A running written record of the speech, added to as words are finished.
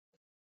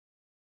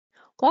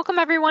Welcome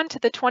everyone to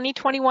the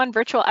 2021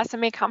 Virtual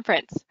SMA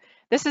Conference.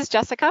 This is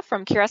Jessica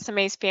from Cure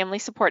SMA's Family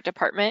Support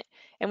Department,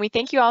 and we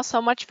thank you all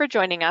so much for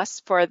joining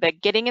us for the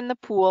Getting in the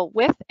Pool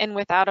with and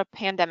Without a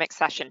Pandemic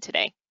session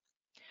today.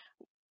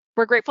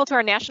 We're grateful to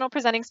our national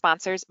presenting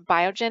sponsors,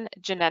 Biogen,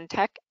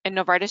 Genentech, and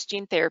Novartis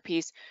Gene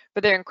Therapies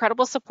for their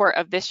incredible support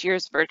of this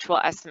year's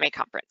Virtual SMA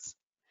Conference.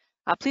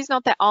 Please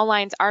note that all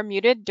lines are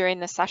muted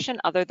during the session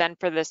other than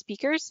for the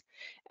speakers.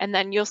 And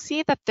then you'll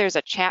see that there's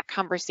a chat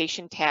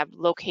conversation tab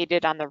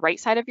located on the right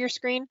side of your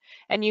screen,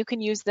 and you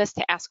can use this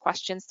to ask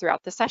questions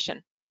throughout the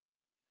session.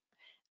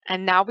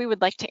 And now we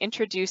would like to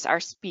introduce our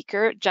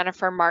speaker,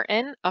 Jennifer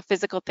Martin, a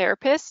physical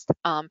therapist.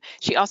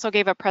 She also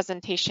gave a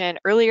presentation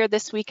earlier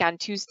this week on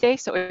Tuesday,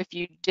 so if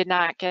you did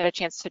not get a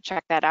chance to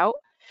check that out,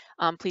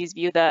 please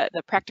view the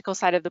practical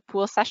side of the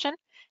pool session.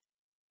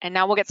 And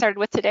now we'll get started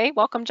with today.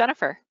 Welcome,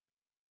 Jennifer.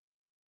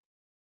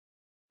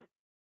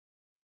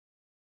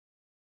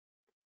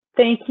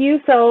 Thank you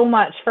so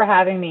much for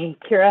having me,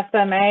 Cure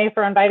SMA,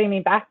 for inviting me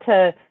back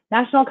to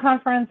National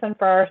Conference, and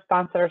for our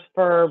sponsors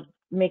for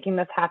making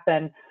this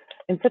happen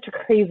in such a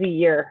crazy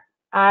year.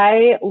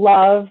 I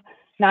love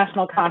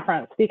National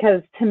Conference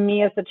because to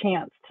me it's a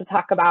chance to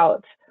talk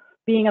about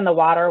being in the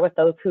water with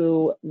those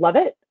who love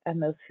it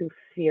and those who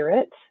fear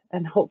it,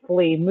 and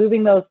hopefully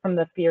moving those from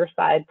the fear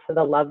side to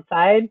the love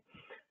side,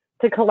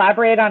 to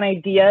collaborate on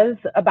ideas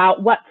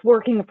about what's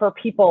working for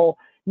people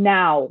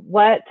now.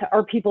 What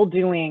are people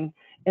doing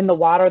in the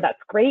water that's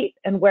great,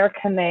 and where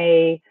can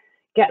they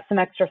get some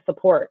extra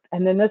support?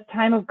 And in this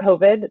time of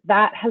COVID,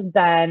 that has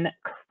been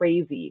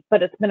crazy,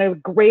 but it's been a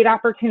great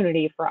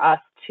opportunity for us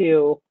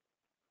to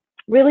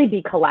really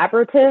be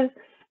collaborative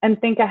and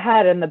think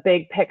ahead in the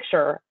big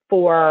picture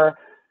for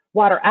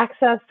water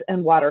access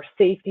and water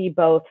safety,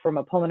 both from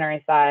a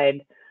pulmonary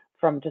side,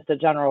 from just a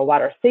general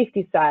water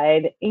safety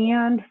side,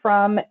 and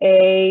from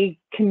a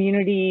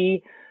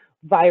community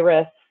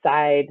virus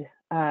side,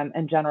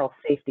 and general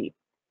safety.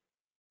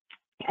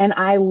 And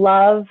I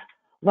love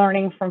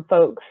learning from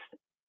folks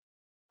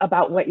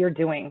about what you're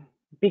doing,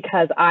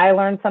 because I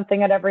learn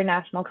something at every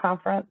national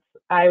conference.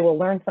 I will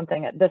learn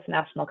something at this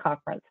national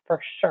conference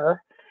for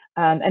sure.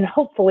 And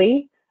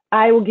hopefully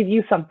I will give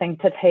you something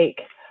to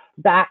take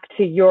back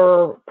to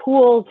your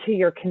pool, to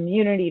your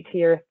community, to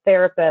your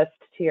therapist,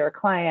 to your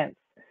clients,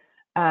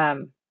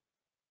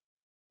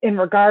 in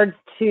regards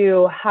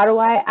to how do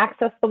I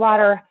access the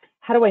water?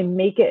 How do I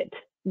make it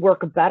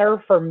work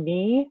better for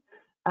me?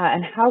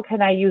 And how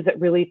can I use it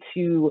really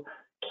to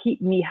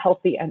keep me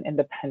healthy and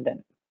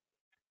independent?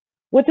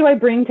 What do I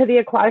bring to the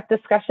aquatic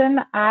discussion?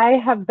 I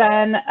have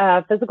been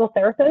a physical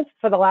therapist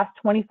for the last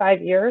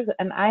 25 years,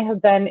 and I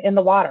have been in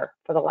the water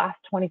for the last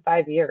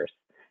 25 years.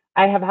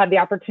 I have had the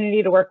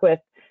opportunity to work with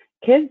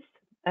kids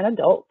and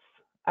adults.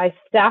 I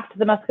staffed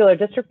the muscular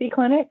dystrophy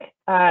clinic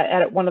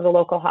at one of the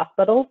local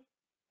hospitals.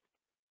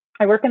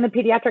 I work in the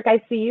pediatric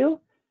ICU,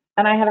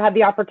 and I have had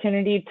the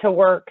opportunity to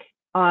work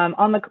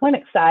on the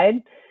clinic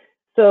side,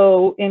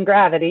 so in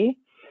gravity,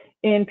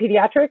 in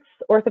pediatrics,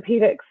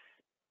 orthopedics,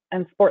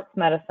 and sports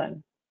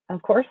medicine. And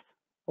of course,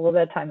 a little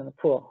bit of time in the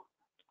pool,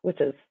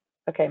 which is,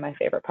 okay, my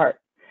favorite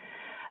part.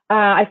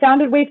 I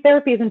founded Wave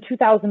Therapies in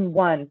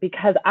 2001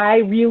 because I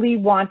really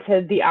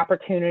wanted the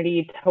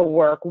opportunity to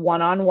work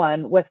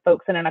one-on-one with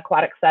folks in an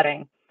aquatic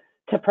setting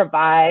to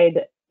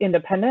provide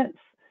independence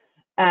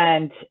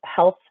and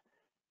health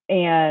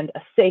and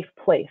a safe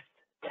place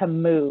to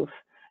move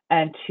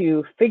and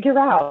to figure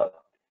out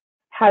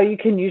how you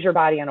can use your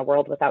body in a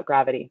world without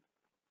gravity.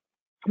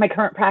 My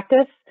current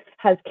practice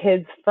has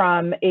kids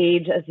from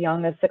age as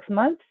young as 6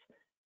 months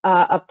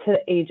up to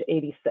age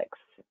 86.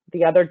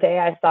 The other day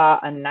I saw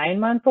a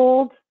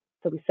 9-month-old,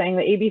 so we sang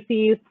the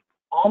ABCs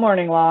all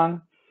morning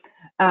long.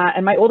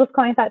 And my oldest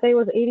client that day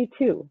was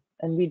 82,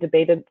 and we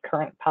debated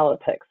current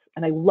politics.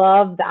 And I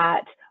love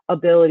that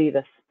ability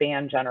to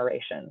span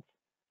generations.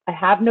 I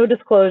have no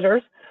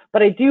disclosures,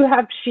 but I do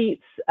have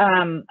sheets.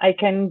 I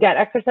can get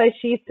exercise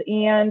sheets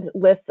and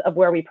lists of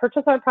where we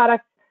purchase our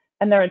products,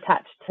 and they're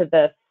attached to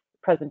this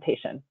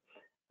presentation.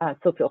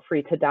 So feel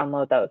free to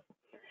download those.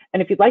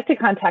 And if you'd like to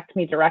contact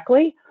me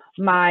directly,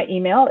 my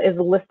email is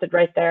listed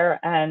right there,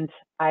 and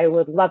I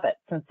would love it,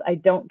 since I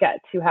don't get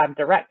to have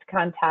direct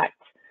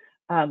contact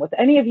with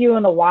any of you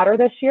in the water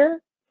this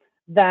year.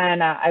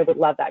 Then I would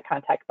love that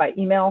contact by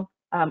email,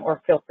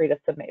 or feel free to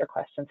submit your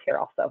questions here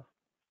also.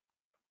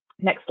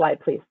 Next slide,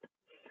 please.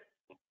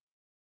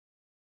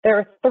 There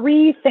are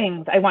 3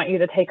 things I want you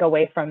to take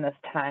away from this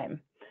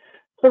time.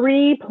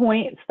 3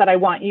 points that I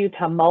want you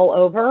to mull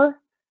over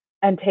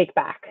and take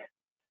back.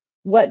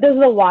 What does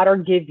the water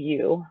give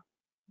you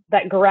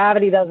that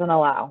gravity doesn't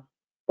allow?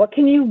 What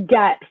can you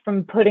get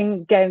from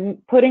putting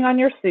on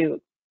your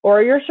suit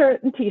or your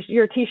shirt and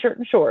your t-shirt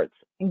and shorts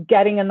and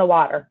getting in the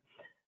water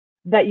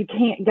that you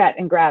can't get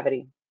in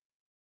gravity?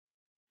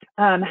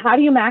 How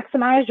do you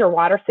maximize your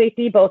water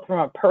safety, both from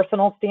a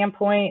personal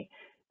standpoint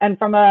and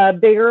from a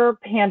bigger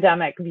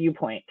pandemic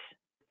viewpoint?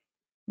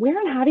 Where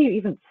and how do you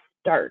even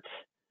start?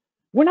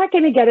 We're not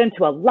going to get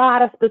into a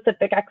lot of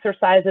specific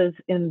exercises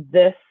in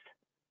this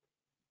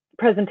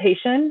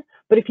presentation,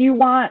 but if you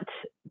want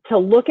to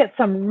look at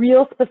some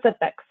real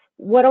specifics,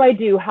 what do I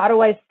do? How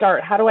do I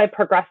start? How do I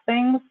progress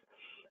things?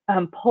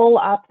 Pull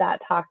up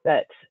that talk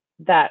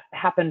that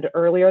happened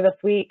earlier this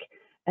week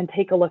and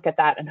take a look at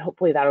that, and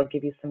hopefully that'll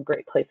give you some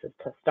great places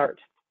to start.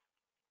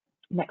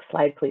 Next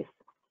slide, please.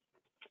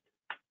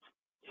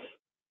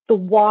 The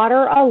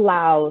water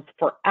allows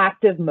for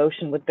active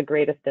motion with the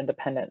greatest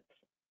independence.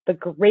 The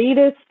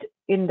greatest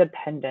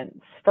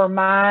independence for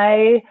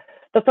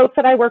the folks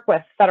that I work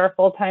with that are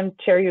full-time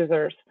chair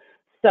users.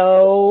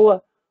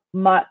 So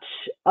much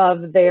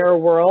of their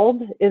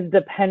world is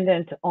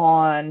dependent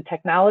on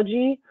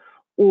technology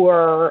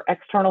or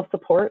external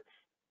supports.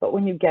 But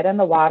when you get in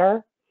the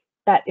water,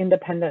 that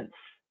independence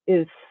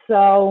is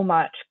so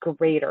much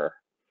greater.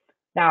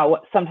 Now,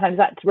 sometimes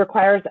that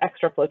requires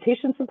extra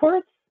flotation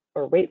supports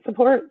or weight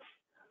supports,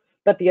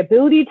 but the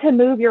ability to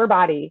move your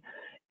body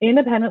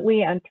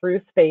independently and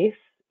through space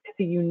is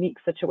a unique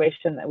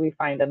situation that we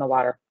find in the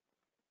water.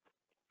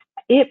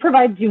 It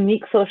provides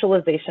unique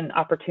socialization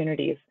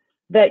opportunities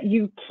that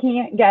you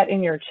can't get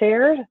in your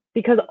chair,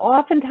 because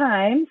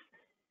oftentimes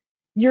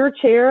your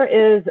chair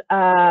is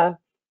can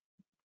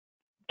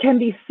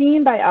be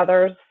seen by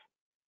others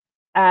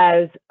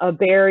as a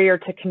barrier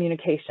to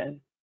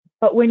communication.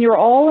 But when you're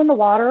all in the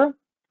water,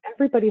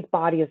 everybody's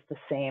body is the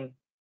same.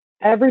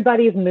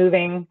 Everybody's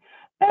moving.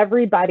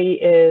 Everybody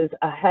is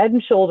a head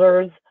and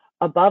shoulders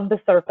above the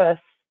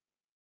surface,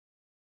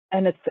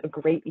 and it's a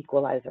great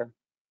equalizer.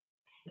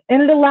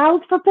 And it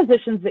allows for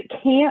positions that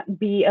can't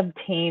be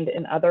obtained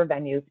in other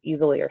venues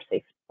easily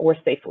or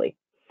safely.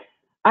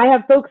 I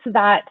have folks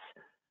that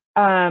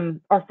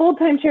are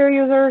full-time chair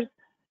users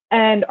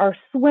and are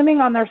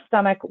swimming on their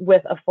stomach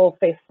with a full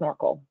face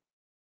snorkel.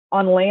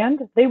 On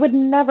land, they would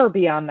never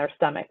be on their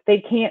stomach.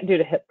 They can't, due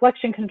to hip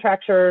flexion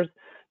contractures,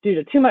 due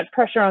to too much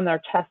pressure on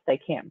their chest, they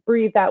can't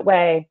breathe that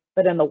way.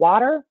 But in the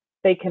water,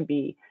 they can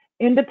be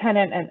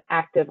independent and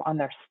active on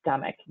their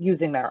stomach,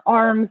 using their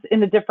arms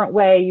in a different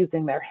way,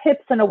 using their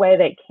hips in a way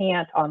they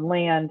can't on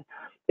land.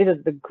 It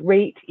is the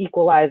great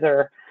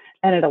equalizer,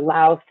 and it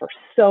allows for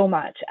so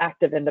much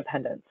active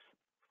independence.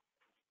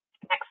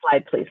 Next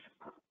slide, please.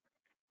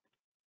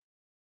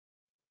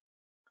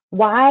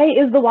 Why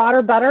is the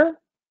water better?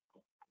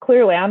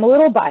 Clearly, I'm a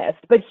little biased,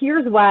 but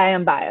here's why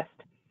I'm biased.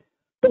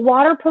 The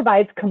water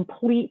provides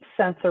complete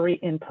sensory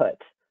input,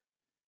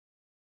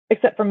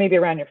 except for maybe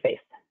around your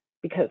face,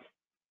 because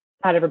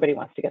not everybody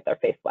wants to get their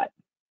face wet,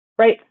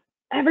 right?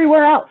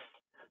 Everywhere else,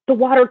 the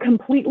water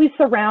completely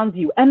surrounds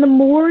you. And the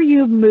more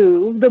you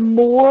move, the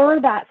more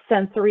that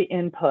sensory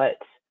input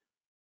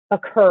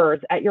occurs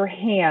at your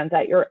hands,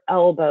 at your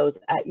elbows,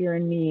 at your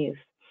knees.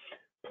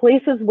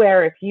 Places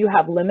where if you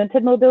have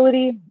limited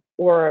mobility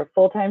or a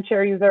full-time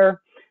chair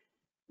user,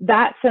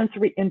 that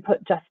sensory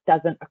input just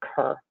doesn't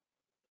occur.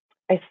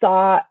 I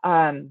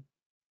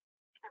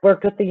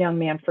worked with a young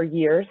man for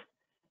years,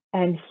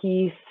 and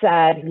he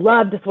said he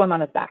loved to swim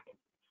on his back.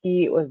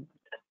 He was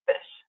a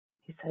fish.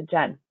 He said,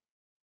 "Jen,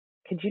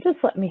 could you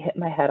just let me hit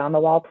my head on the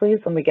wall, please,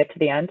 when we get to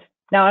the end?"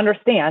 Now,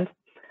 understand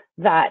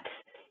that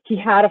he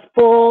had a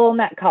full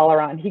neck collar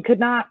on. He could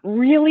not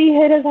really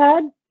hit his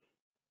head,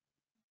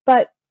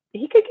 but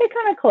he could get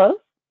kind of close.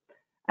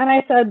 And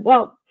I said,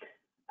 "Well,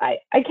 I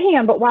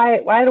can, but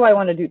why do I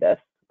want to do this?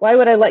 Why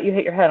would I let you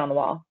hit your head on the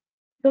wall?"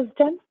 He goes,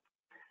 "Jen,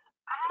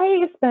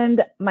 I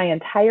spend my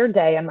entire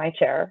day in my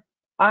chair.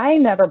 I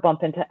never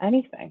bump into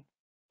anything.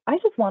 I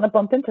just want to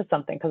bump into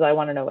something because I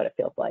want to know what it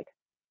feels like."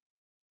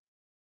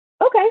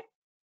 Okay.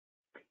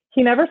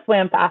 He never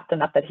swam fast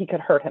enough that he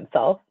could hurt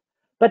himself,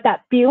 but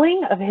that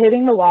feeling of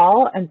hitting the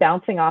wall and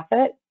bouncing off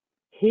it,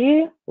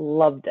 he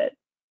loved it.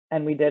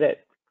 And we did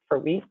it for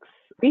weeks,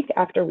 week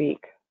after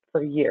week,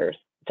 for years,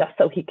 just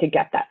so he could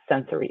get that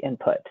sensory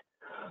input.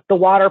 The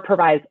water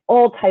provides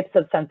all types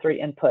of sensory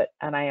input,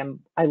 and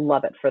I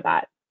love it for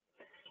that.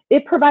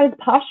 It provides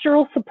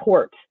postural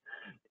support.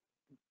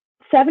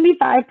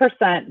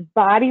 75%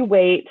 body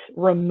weight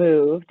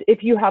removed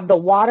if you have the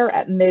water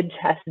at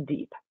mid-chest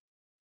deep.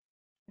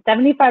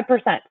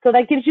 75%. So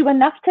that gives you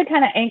enough to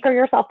kind of anchor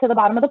yourself to the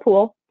bottom of the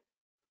pool,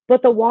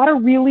 but the water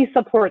really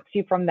supports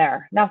you from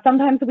there. Now,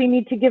 sometimes we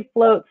need to give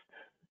floats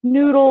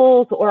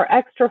noodles or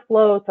extra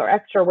floats or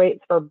extra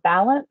weights for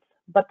balance,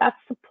 but that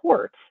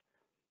support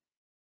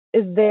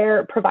is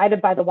there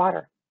provided by the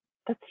water.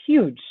 That's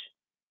huge.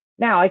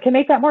 Now, I can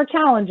make that more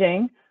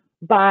challenging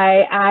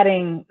by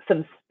adding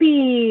some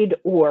speed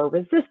or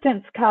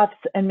resistance cuffs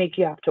and make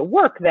you have to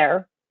work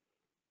there,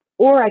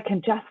 or I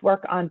can just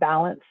work on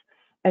balance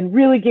and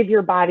really give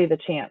your body the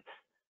chance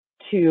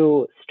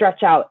to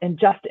stretch out and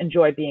just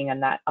enjoy being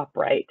in that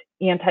upright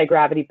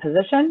anti-gravity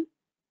position,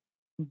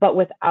 but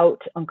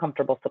without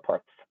uncomfortable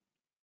supports.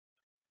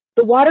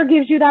 The water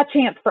gives you that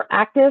chance for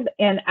active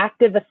and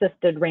active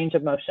assisted range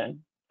of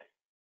motion.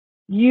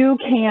 You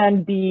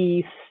can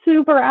be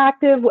super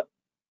active,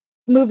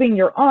 moving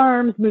your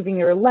arms, moving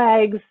your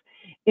legs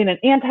in an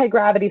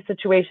anti-gravity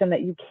situation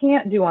that you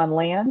can't do on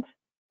land.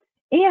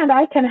 And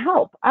I can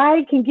help.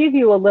 I can give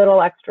you a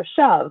little extra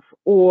shove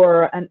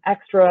or an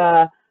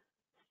extra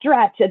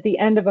stretch at the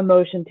end of a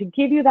motion to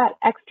give you that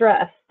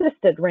extra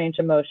assisted range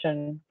of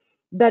motion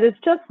that is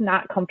just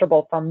not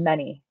comfortable for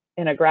many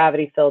in a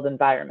gravity-filled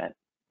environment.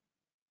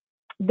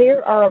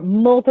 There are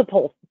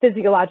multiple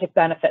physiologic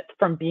benefits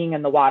from being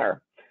in the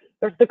water.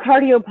 There's the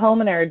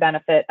cardiopulmonary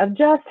benefit of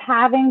just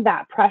having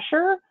that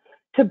pressure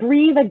to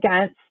breathe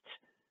against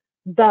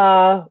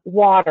the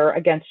water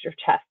against your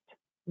chest.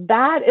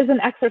 That is an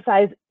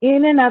exercise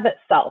in and of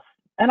itself.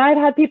 And I've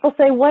had people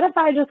say, what if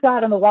I just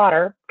got in the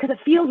water? Because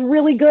it feels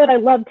really good. I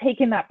love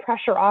taking that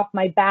pressure off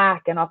my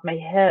back and off my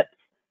hips.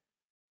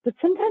 But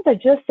sometimes I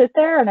just sit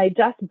there and I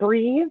just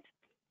breathe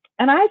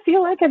and I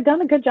feel like I've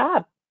done a good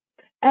job.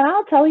 And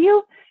I'll tell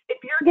you, if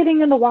you're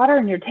getting in the water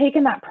and you're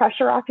taking that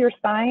pressure off your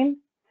spine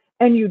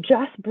and you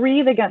just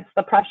breathe against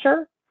the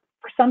pressure,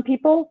 for some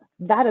people,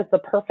 that is the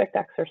perfect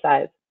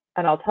exercise.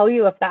 And I'll tell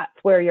you, if that's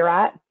where you're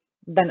at,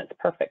 then it's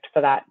perfect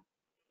for that.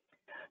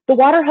 The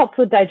water helps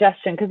with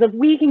digestion, because if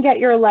we can get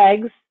your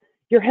legs,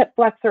 your hip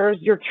flexors,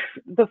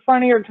 the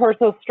front of your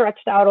torso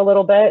stretched out a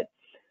little bit,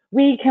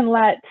 we can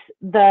let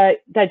the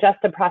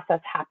digestive process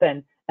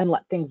happen and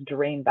let things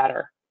drain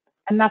better.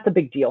 And that's a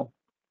big deal.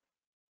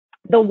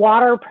 The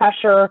water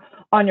pressure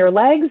on your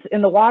legs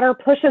in the water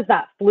pushes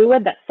that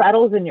fluid that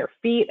settles in your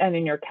feet and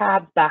in your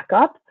calves back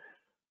up,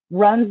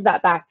 runs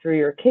that back through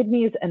your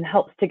kidneys, and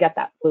helps to get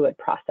that fluid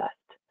processed.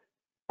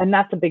 And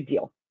that's a big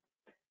deal.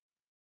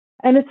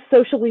 And it's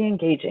socially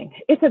engaging.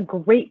 It's a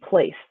great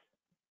place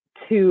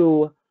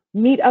to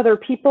meet other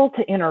people,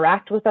 to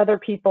interact with other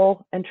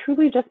people, and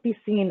truly just be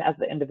seen as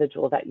the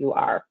individual that you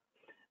are.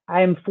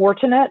 I am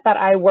fortunate that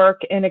I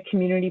work in a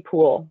community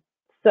pool.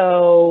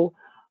 So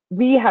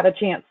we have a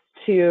chance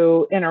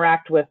to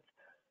interact with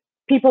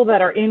people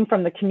that are in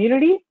from the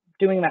community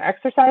doing their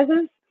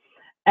exercises,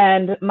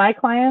 and my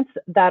clients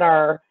that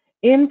are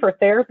in for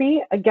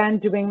therapy, again,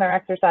 doing their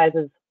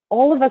exercises,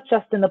 all of us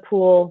just in the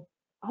pool,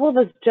 all of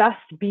us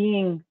just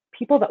being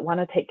people that want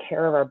to take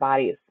care of our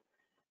bodies.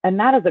 And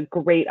that is a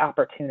great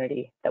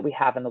opportunity that we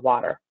have in the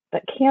water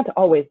that can't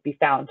always be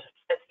found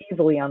as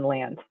easily on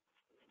land.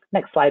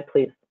 Next slide,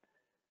 please.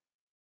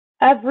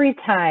 Every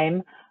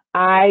time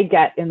I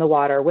get in the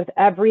water with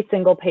every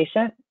single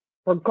patient,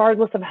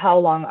 regardless of how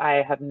long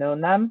I have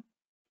known them,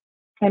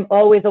 I'm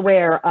always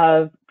aware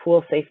of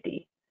pool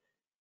safety.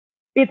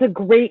 It's a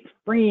great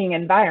freeing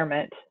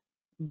environment,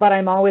 but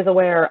I'm always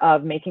aware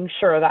of making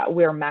sure that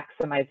we're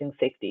maximizing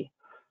safety.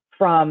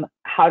 From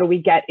how do we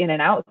get in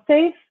and out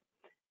safe?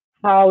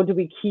 How do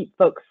we keep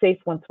folks safe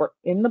once we're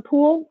in the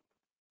pool?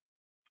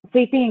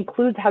 Safety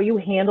includes how you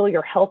handle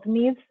your health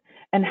needs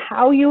and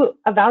how you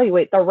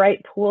evaluate the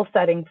right pool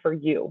setting for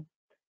you.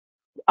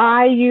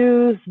 I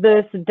use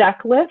this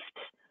deck lift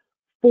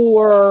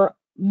for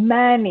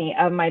many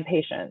of my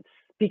patients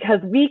because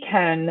we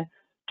can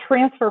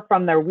transfer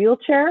from their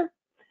wheelchair.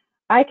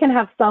 I can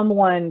have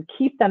someone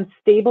keep them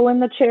stable in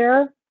the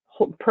chair,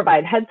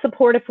 provide head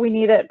support if we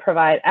need it,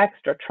 provide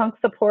extra trunk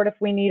support if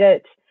we need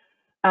it.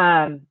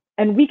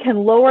 And we can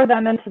lower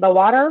them into the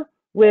water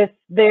with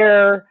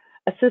their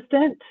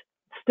assistant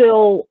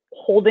still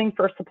holding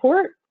for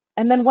support.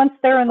 And then once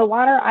they're in the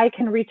water, I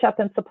can reach up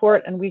and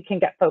support and we can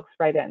get folks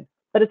right in.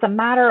 But it's a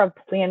matter of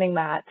planning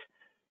that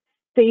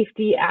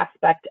safety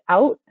aspect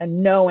out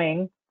and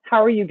knowing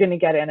how are you going to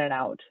get in and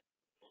out.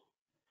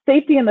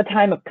 Safety in the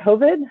time of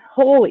COVID,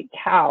 holy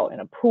cow,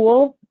 in a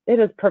pool, it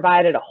has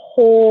provided a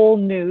whole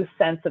new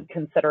sense of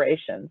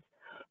considerations.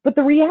 But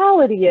the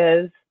reality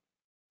is,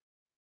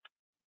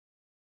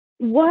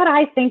 what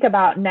I think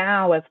about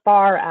now as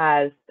far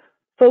as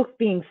folks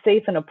being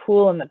safe in a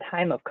pool in the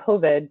time of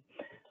COVID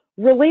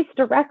relates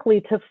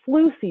directly to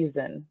flu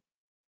season,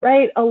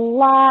 right? A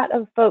lot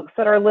of folks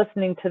that are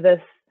listening to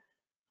this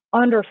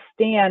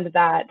understand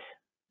that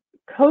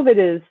COVID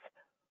is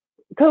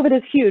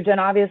huge and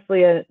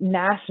obviously a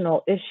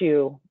national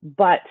issue,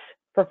 but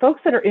for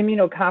folks that are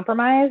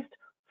immunocompromised,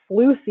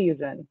 flu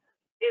season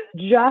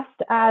is just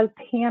as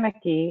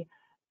panicky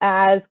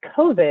as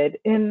COVID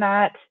in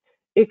that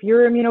if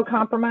you're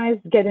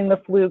immunocompromised, getting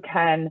the flu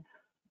can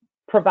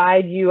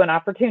provide you an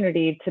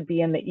opportunity to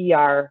be in the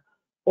ER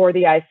or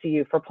the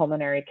ICU for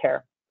pulmonary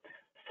care.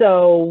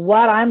 So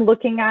what I'm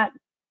looking at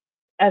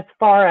as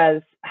far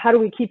as how do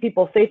we keep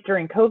people safe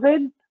during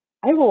COVID,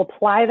 I will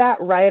apply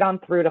that right on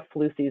through to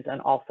flu season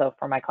also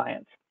for my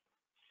clients.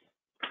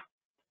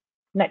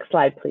 Next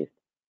slide, please.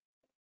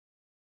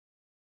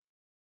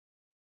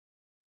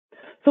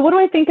 So what do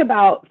I think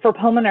about for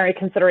pulmonary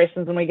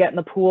considerations when we get in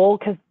the pool?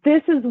 Because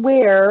this is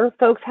where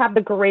folks have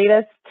the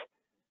greatest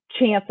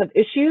chance of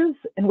issues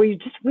and where you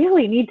just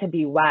really need to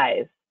be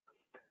wise.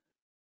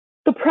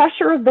 The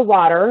pressure of the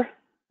water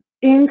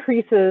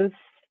increases,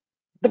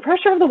 the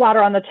pressure of the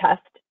water on the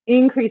chest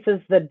increases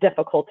the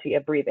difficulty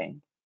of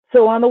breathing.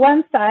 So on the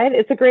one side,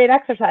 it's a great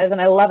exercise and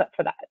I love it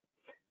for that.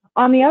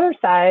 On the other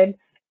side,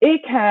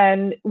 it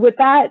can, with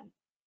that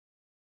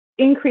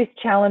increased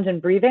challenge in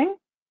breathing,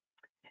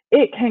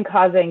 it can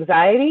cause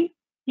anxiety.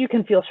 You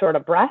can feel short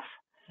of breath.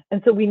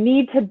 And so we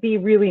need to be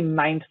really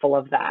mindful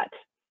of that.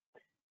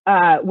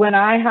 When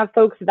I have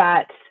folks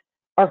that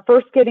are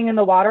first getting in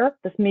the water,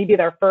 this may be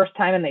their first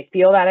time and they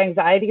feel that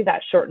anxiety,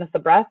 that shortness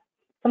of breath,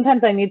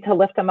 sometimes I need to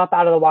lift them up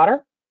out of the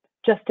water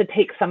just to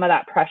take some of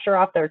that pressure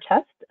off their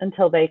chest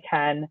until their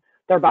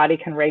body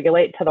can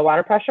regulate to the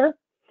water pressure.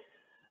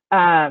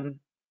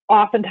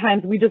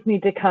 Oftentimes we just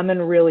need to come in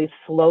really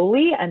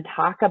slowly and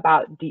talk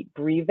about deep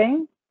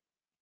breathing,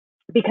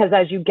 because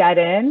as you get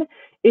in,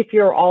 if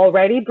you're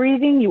already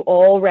breathing, you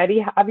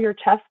already have your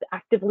chest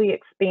actively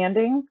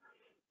expanding,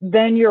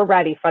 then you're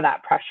ready for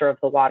that pressure of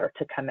the water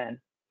to come in.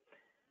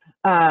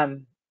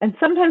 And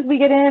sometimes we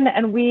get in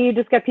and we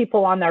just get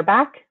people on their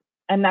back,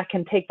 and that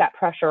can take that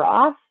pressure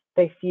off.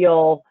 They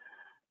feel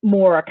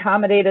more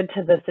accommodated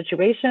to the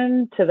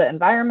situation, to the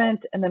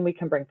environment, and then we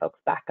can bring folks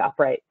back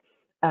upright,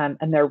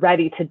 and they're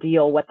ready to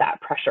deal with that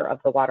pressure of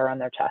the water on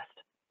their chest.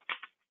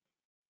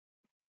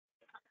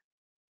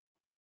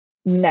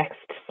 Next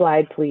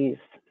slide, please.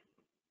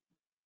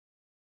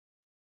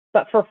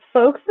 But for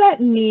folks that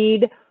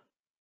need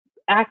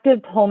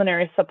active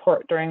pulmonary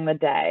support during the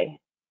day,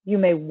 you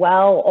may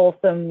well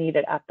also need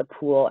it at the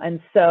pool. And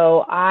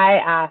so I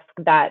ask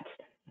that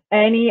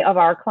any of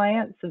our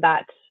clients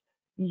that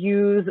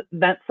use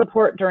vent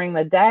support during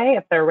the day,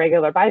 if they're a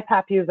regular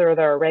BiPAP user or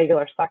they're a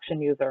regular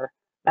suction user,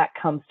 that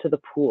comes to the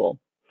pool.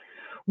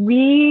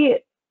 We,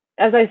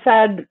 as I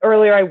said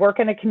earlier, I work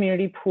in a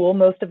community pool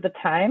most of the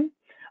time.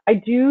 I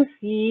do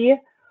see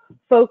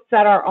folks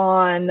that are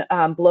on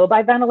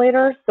blow-by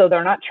ventilators, so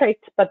they're not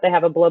trached, but they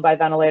have a blow-by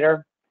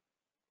ventilator.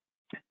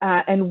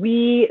 And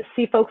we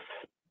see folks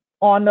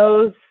on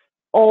those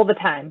all the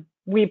time.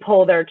 We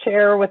pull their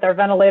chair with their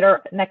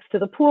ventilator next to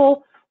the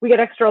pool. We get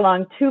extra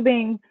long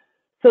tubing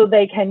so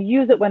they can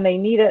use it when they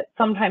need it.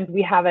 Sometimes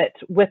we have it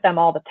with them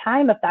all the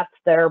time if that's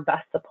their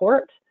best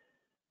support,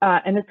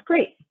 and it's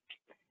great.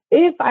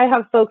 If I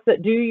have folks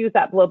that do use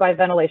that blow-by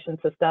ventilation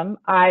system,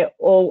 I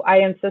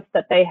insist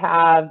that they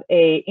have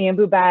a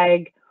ambu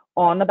bag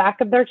on the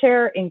back of their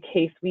chair in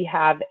case we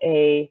have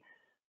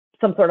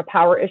some sort of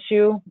power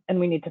issue and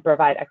we need to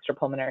provide extra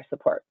pulmonary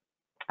support.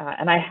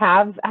 And I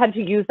have had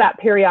to use that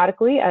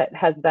periodically. It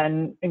has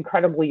been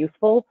incredibly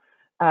useful,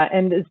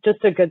 and it's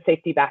just a good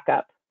safety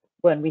backup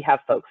when we have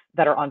folks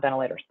that are on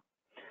ventilators.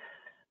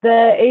 The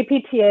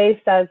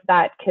APTA says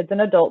that kids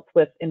and adults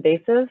with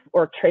invasive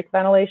or trach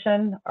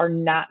ventilation are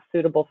not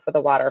suitable for the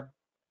water.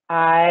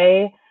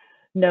 I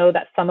know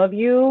that some of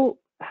you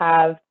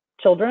have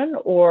children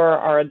or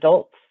are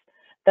adults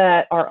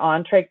that are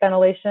on trach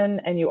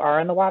ventilation and you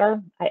are in the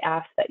water. I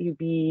ask that you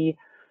be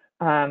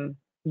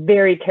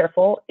very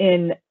careful.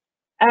 In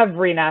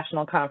every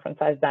national conference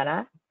I've been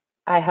at,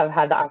 I have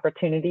had the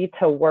opportunity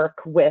to work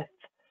with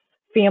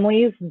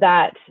families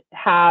that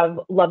have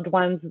loved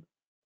ones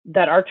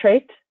that are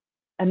trached,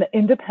 and the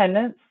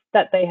independence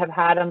that they have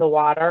had on the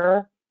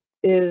water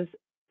is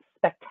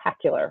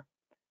spectacular.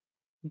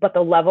 But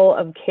the level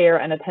of care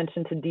and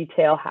attention to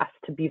detail has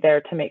to be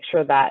there to make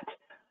sure that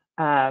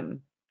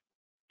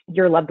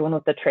your loved one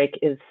with the trach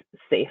is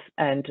safe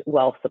and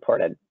well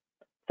supported.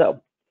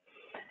 So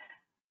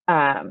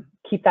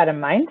keep that in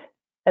mind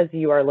as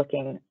you are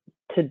looking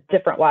to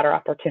different water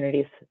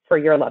opportunities for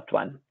your loved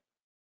one.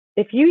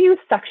 If you use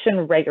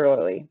suction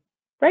regularly,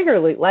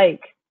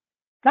 like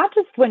not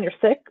just when you're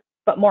sick,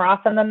 but more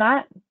often than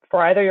that,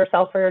 for either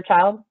yourself or your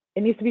child,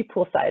 it needs to be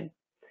poolside.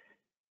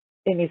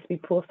 It needs to be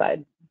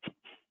poolside,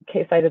 in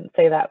case I didn't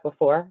say that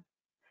before.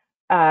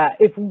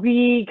 If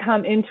we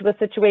come into a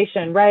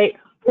situation, right,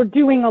 we're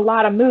doing a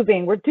lot of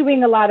moving, we're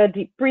doing a lot of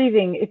deep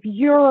breathing. If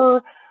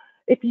your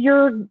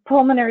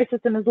pulmonary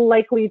system is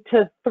likely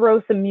to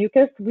throw some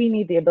mucus, we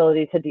need the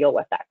ability to deal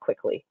with that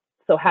quickly.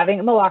 So having it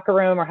in the locker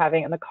room or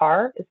having it in the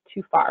car is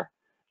too far.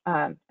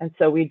 And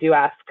so we do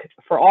ask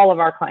for all of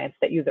our clients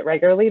that use it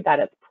regularly that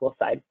it's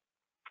poolside.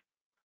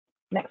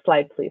 Next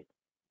slide, please.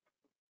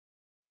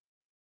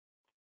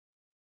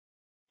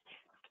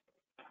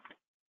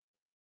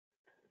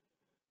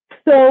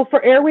 So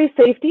for airway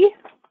safety,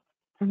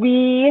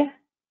 we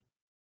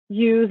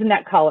use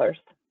neck collars.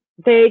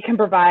 They can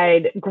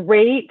provide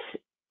great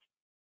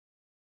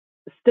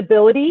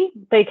stability.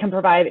 They can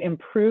provide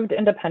improved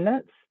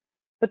independence,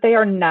 but they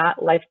are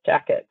not life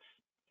jackets.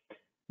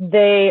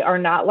 They are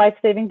not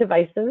life-saving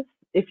devices.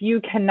 If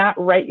you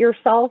cannot right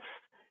yourself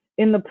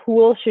in the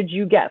pool, should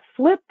you get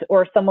flipped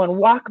or someone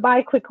walk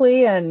by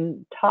quickly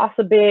and toss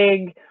a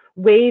big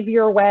wave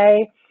your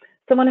way,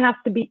 someone has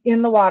to be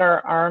in the water,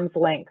 arm's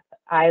length,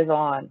 eyes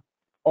on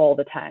all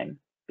the time,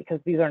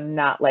 because these are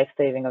not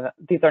life-saving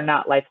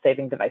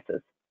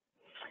devices.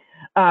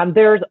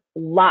 There's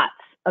lots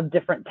of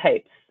different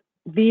types.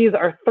 These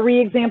are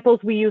 3 examples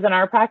we use in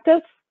our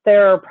practice.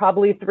 There are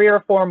probably 3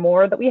 or 4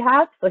 more that we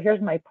have. So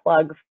here's my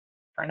plug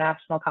for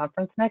National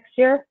Conference next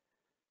year.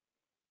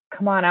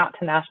 Come on out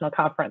to National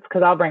Conference,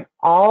 because I'll bring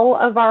all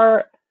of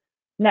our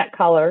neck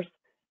collars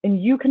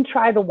and you can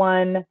try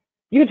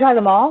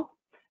them all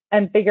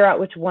and figure out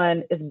which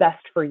one is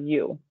best for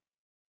you.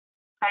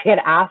 I get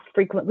asked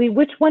frequently,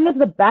 which one is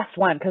the best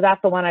one? Because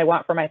that's the one I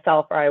want for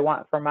myself or I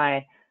want for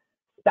my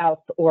spouse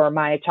or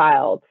my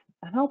child.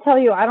 And I'll tell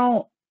you, I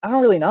don't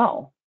really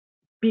know,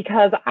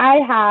 because I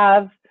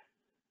have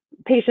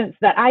patients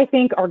that I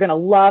think are going to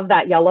love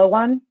that yellow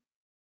one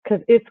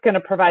because it's going to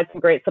provide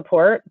some great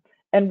support.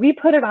 And we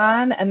put it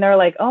on and they're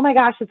like, oh my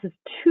gosh, this is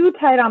too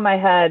tight on my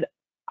head.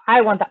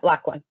 I want that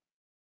black one.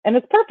 And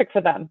it's perfect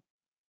for them.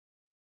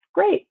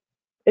 Great.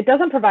 It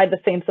doesn't provide the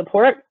same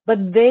support,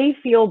 but they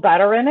feel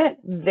better in it.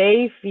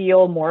 They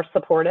feel more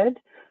supported.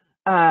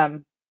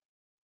 And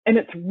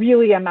it's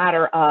really a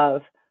matter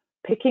of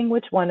picking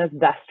which one is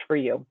best for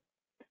you.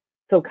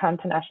 So come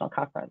to National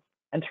Conference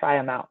and try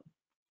them out.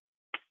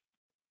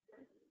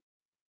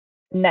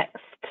 Next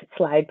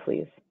slide,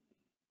 please.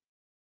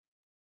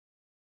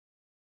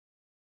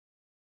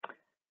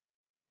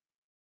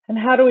 And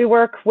how do we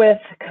work with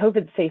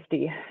COVID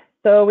safety?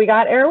 So we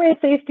got airway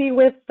safety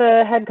with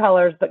the head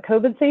collars, but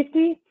COVID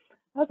safety,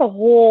 that's a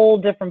whole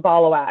different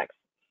ball of wax.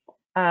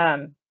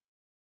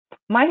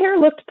 My hair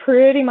looked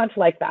pretty much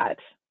like that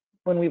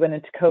when we went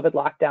into COVID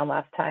lockdown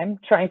last time,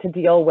 trying to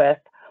deal with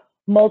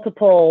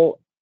multiple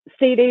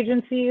state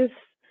agencies,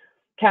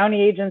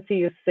 county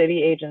agencies,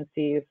 city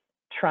agencies,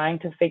 trying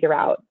to figure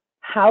out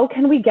how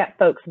can we get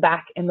folks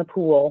back in the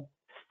pool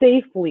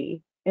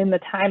safely in the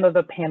time of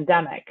a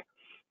pandemic.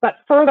 But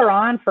further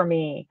on for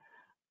me,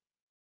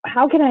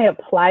 how can I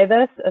apply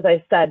this, as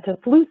I said, to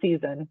flu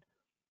season,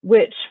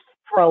 which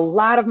for a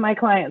lot of my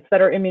clients that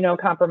are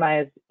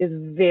immunocompromised is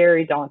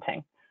very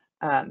daunting.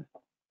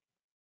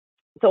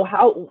 So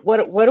what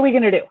are we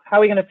going to do? How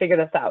are we going to figure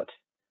this out?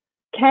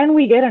 Can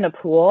we get in a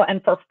pool?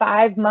 And for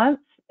 5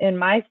 months in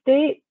my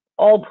state,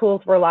 all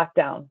pools were locked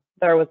down.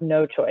 There was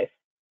no choice.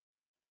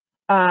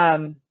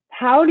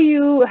 How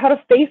do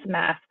face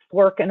masks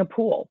work in a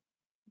pool?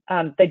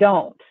 They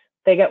don't.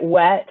 They get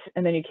wet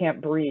and then you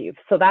can't breathe.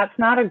 So that's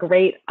not a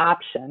great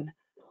option.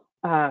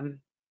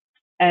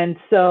 And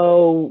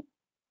so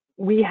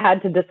we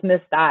had to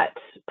dismiss that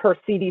per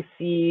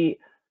CDC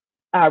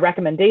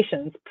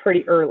recommendations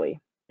pretty early,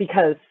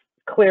 because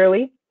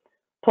clearly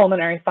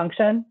pulmonary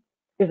function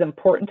is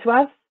important to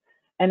us.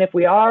 And if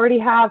we already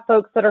have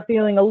folks that are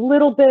feeling a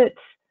little bit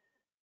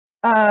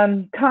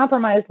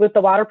compromised with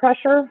the water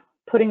pressure,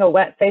 putting a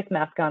wet face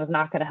mask on is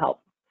not going to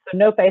help. So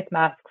no face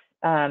masks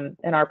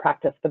in our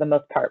practice for the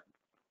most part.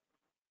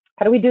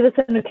 How do we do this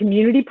in a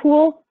community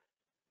pool?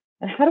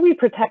 And how do we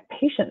protect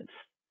patients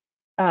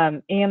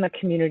and the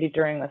community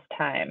during this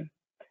time?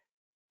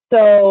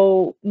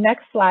 So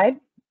next slide.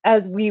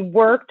 As we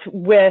worked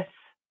with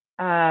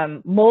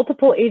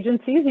multiple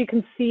agencies, you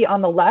can see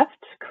on the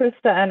left,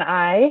 Krista and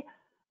I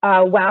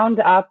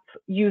wound up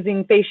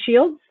using face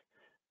shields.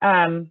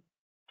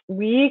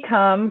 We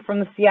come from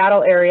the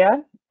Seattle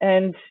area,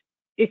 and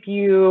if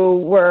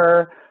you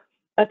were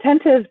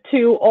attentive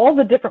to all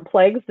the different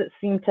plagues that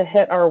seemed to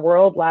hit our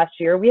world last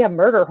year, we have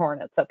murder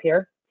hornets up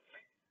here,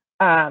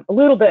 a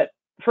little bit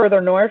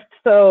further north.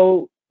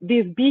 So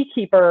these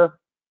beekeeper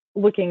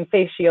looking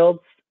face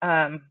shields,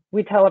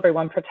 we tell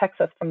everyone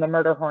protects us from the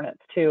murder hornets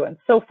too. And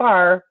so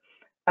far,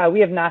 we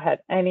have not had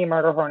any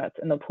murder hornets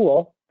in the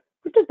pool,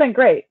 which has been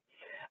great.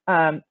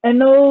 And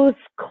those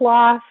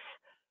cloth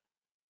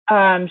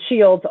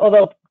shields,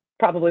 although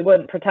probably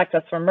wouldn't protect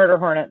us from murder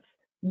hornets,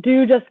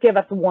 do just give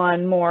us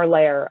one more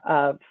layer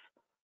of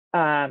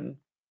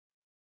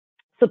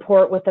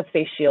support with the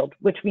face shield,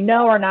 which we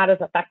know are not as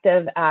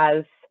effective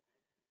as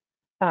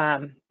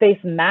face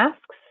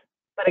masks.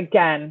 But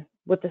again,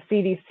 with the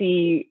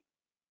CDC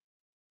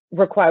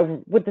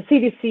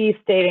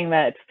stating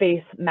that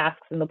face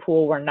masks in the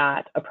pool were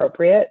not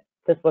appropriate,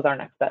 this was our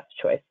next best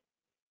choice.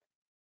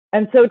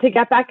 And so to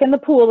get back in the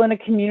pool in a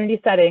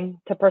community setting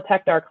to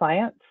protect our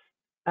clients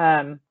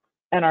and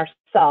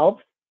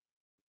ourselves,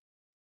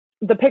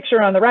 the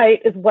picture on the right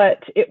is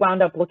what it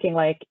wound up looking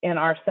like in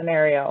our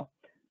scenario.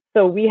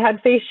 So we had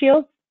face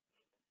shields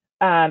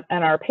and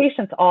our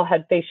patients all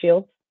had face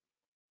shields.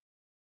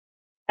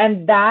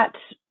 And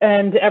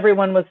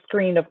everyone was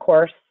screened, of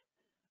course,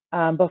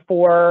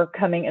 before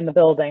coming in the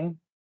building.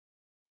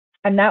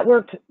 And that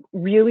worked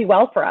really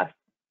well for us.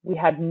 We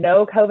had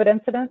no COVID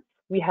incidents.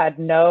 We had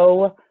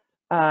no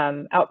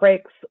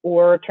outbreaks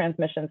or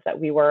transmissions that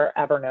we were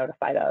ever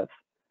notified of.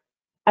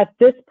 At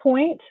this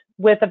point,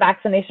 with the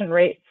vaccination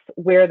rates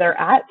where they're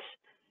at,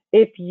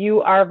 if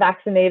you are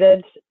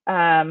vaccinated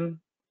and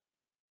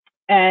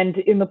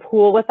in the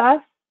pool with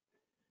us,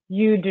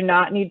 you do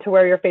not need to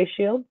wear your face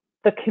shield.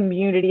 The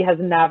community has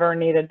never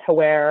needed to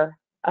wear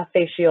a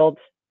face shield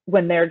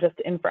when they're just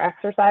in for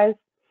exercise.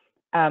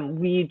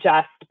 We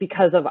just,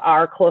 because of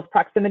our close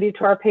proximity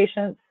to our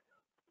patients,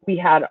 we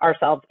had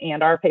ourselves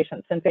and our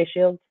patients in face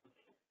shields.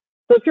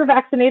 So if you're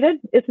vaccinated,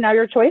 it's now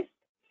your choice.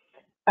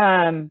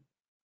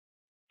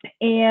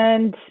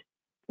 And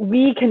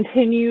we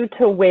continue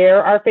to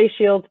wear our face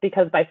shields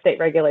because by state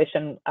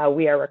regulation,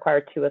 we are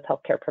required to as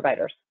healthcare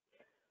providers.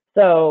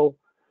 So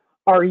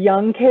our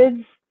young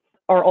kids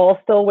are all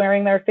still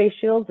wearing their face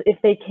shields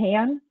if they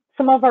can.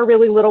 Some of our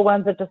really little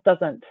ones, it just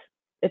doesn't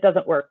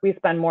work. We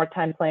spend more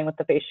time playing with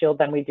the face shield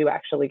than we do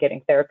actually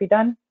getting therapy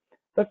done.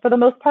 But for the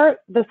most part,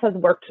 this has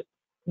worked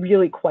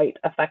really quite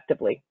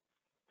effectively.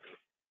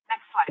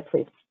 Next slide,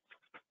 please.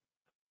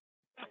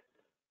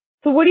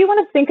 So what do you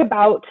want to think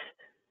about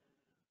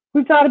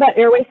We've thought about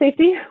airway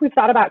safety. We've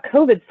thought about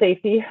COVID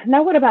safety.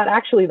 Now what about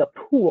actually the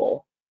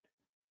pool?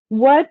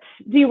 What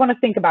do you want to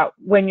think about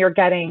when you're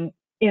getting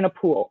in a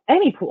pool?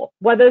 Any pool,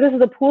 whether this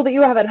is a pool that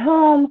you have at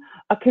home,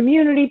 a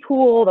community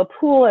pool, the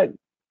pool at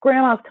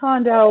grandma's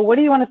condo, what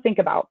do you want to think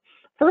about?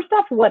 First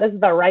off, what is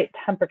the right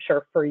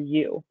temperature for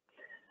you?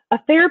 A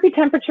therapy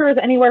temperature is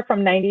anywhere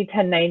from 90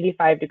 to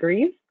 95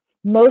 degrees.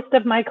 Most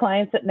of my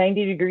clients at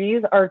 90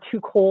 degrees are too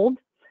cold.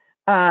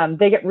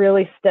 They get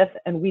really stiff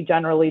and we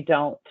generally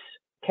don't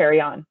carry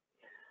on.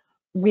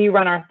 We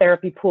run our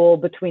therapy pool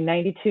between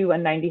 92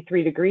 and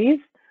 93 degrees.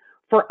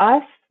 For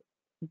us,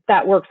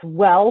 that works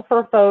well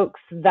for folks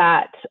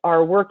that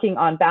are working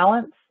on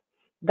balance,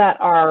 that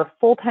are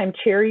full-time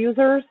chair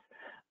users,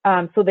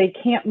 so they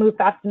can't move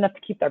fast enough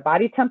to keep their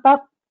body temp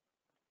up,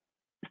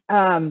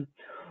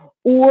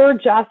 or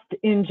just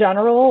in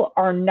general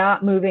are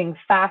not moving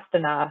fast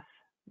enough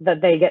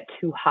that they get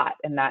too hot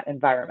in that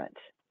environment.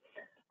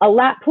 A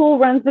lap pool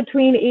runs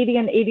between 80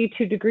 and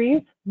 82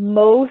 degrees.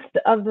 Most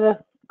of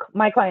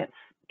my clients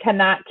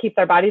cannot keep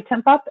their body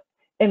temp up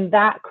in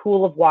that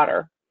cool of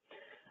water.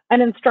 An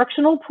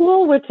instructional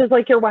pool, which is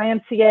like your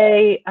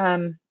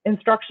YMCA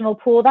instructional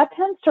pool, that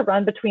tends to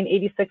run between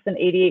 86 and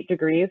 88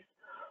 degrees.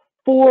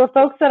 For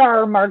folks that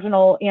are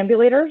marginal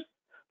ambulators,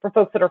 for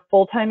folks that are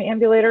full-time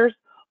ambulators,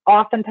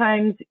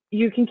 oftentimes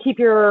you can keep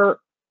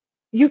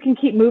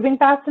moving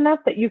fast enough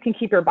that you can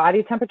keep your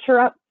body temperature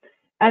up.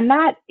 And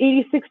that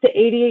 86 to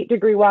 88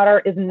 degree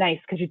water is nice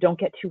because you don't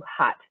get too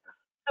hot.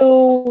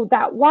 So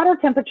that water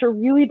temperature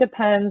really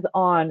depends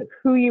on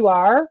who you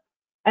are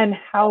and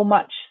how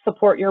much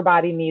support your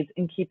body needs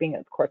in keeping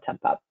its core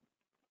temp up.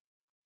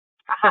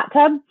 A hot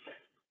tub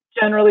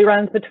generally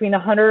runs between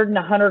 100 and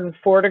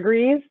 104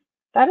 degrees.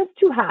 That is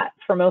too hot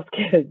for most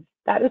kids.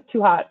 That is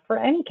too hot for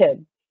any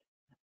kid.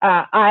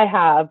 I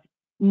have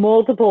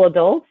multiple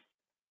adults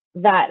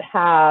that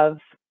have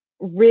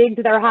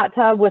rigged their hot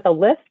tub with a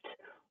lift,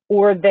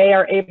 or they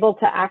are able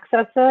to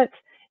access it,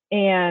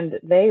 and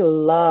they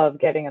love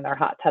getting in their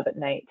hot tub at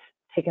night,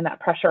 taking that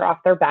pressure off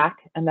their back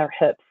and their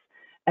hips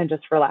and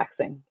just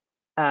relaxing.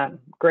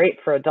 Great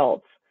for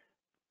adults.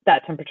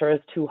 That temperature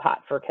is too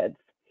hot for kids.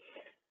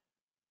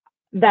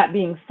 That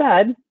being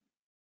said,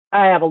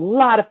 I have a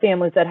lot of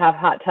families that have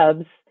hot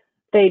tubs.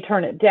 They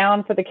turn it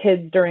down for the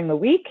kids during the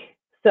week,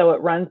 so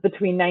it runs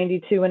between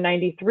 92 and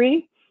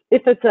 93.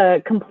 If it's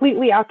a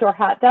completely outdoor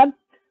hot tub,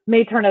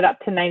 may turn it up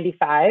to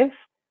 95,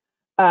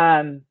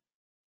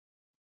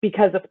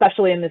 because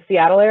especially in the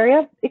Seattle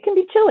area, it can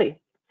be chilly.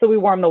 So we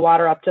warm the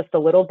water up just a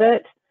little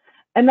bit.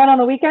 And then on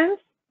the weekends,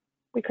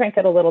 we crank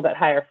it a little bit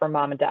higher for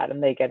mom and dad,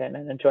 and they get in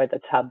and enjoy the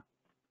tub.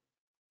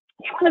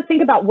 You want to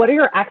think about, what are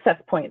your access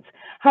points?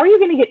 How are you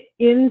going to get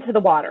into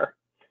the water?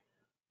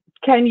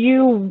 Can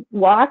you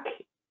walk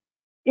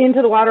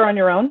into the water on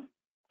your own?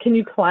 Can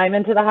you climb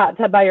into the hot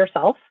tub by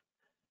yourself?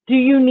 Do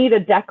you need a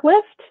deck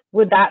lift?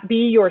 Would that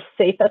be your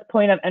safest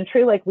point of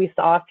entry like we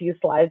saw a few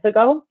slides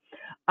ago?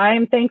 I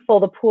am thankful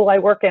the pool I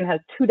work in has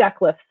 2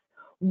 deck lifts,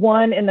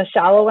 one in the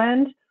shallow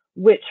end,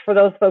 which for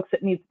those folks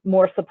that need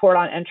more support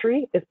on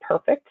entry is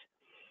perfect,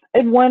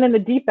 and one in the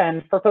deep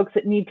end for folks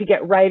that need to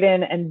get right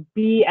in and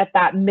be at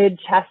that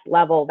mid-chest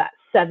level, that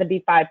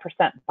 75%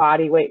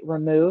 body weight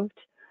removed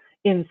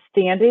in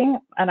standing,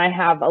 and I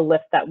have a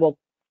lift that will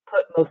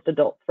put most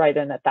adults right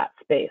in at that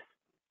space.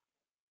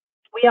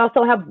 We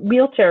also have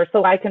wheelchairs,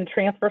 so I can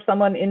transfer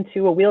someone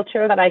into a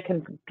wheelchair that I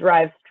can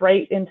drive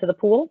straight into the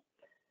pool.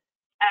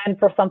 And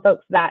for some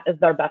folks, that is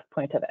their best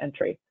point of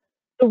entry.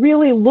 So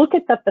really look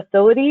at the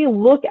facility,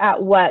 look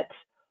at what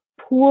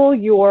pool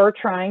you're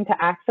trying to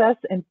access,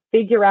 and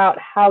figure out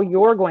how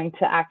you're going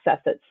to access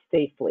it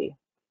safely.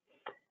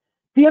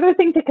 The other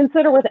thing to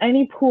consider with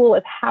any pool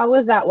is, how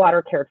is that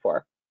water cared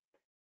for?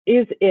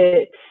 Is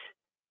it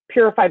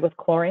purified with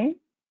chlorine?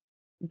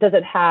 Does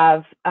it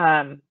have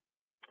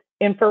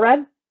infrared?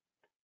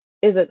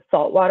 Is it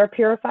saltwater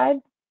purified?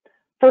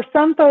 For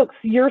some folks,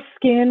 your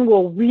skin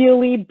will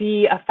really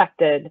be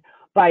affected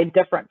by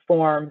different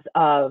forms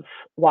of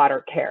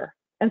water care.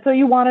 And so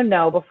you want to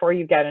know before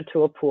you get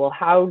into a pool,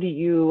 how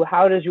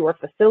does your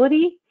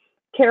facility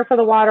care for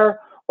the water,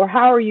 or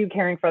how are you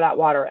caring for that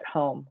water at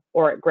home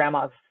or at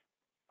grandma's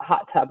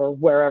hot tub or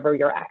wherever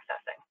you're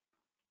accessing?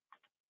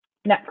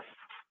 Next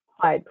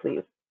slide,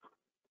 please.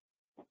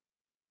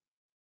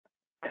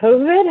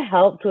 COVID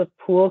helped with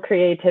pool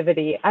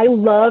creativity. I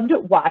loved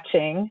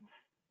watching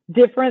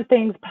different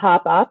things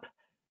pop up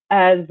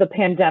as the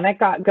pandemic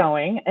got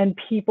going and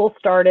people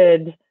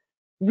started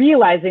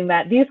realizing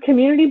that these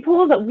community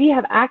pools that we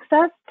have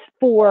accessed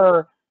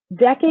for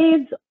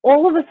decades,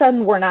 all of a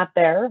sudden were not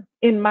there.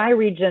 In my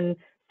region,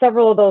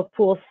 several of those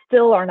pools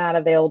still are not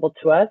available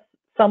to us.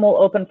 Some will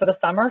open for the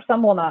summer,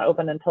 some will not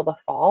open until the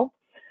fall.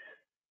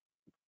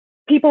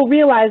 People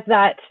realize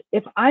that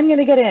if I'm going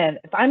to get in,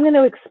 if I'm going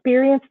to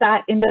experience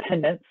that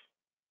independence,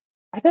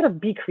 I better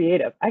be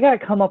creative. I got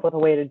to come up with a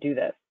way to do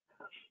this.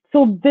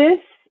 So this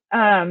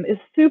is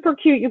super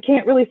cute. You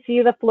can't really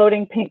see the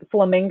floating pink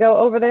flamingo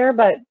over there,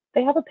 but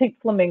they have a pink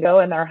flamingo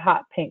in their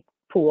hot pink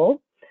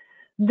pool.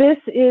 This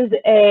is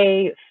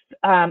a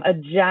a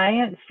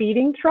giant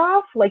feeding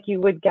trough like you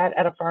would get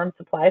at a farm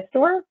supply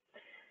store.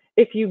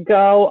 If you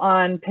go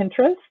on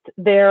Pinterest,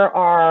 there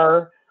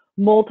are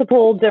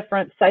multiple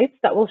different sites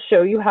that will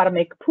show you how to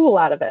make a pool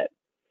out of it.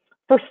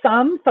 For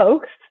some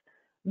folks,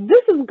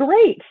 this is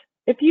great.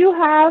 If you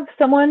have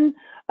someone,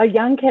 a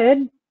young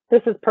kid,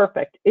 this is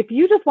perfect. If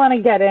you just want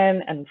to get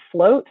in and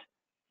float,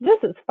 this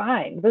is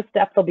fine. This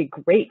depth will be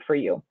great for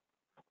you.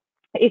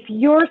 If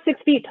you're 6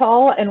 feet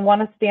tall and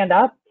want to stand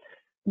up,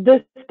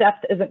 this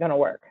depth isn't going to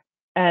work.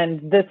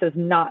 And this is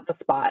not the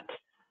spot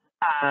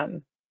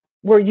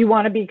where you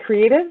want to be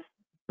creative,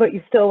 but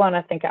you still want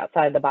to think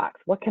outside the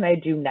box. What can I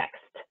do next?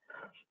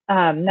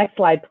 Next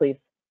slide, please.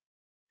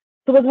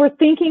 So as we're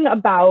thinking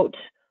about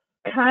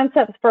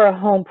concepts for a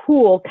home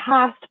pool,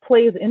 cost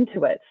plays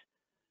into it.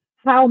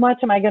 How much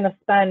am I going to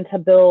spend to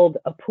build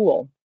a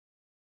pool?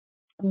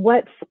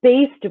 What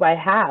space do I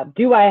have?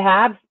 Do I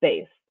have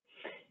space?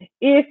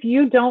 If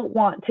you don't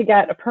want to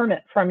get a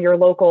permit from your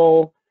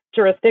local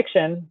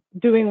jurisdiction,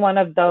 doing one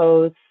of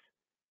those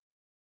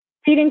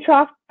feeding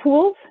trough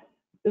pools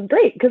is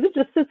great because it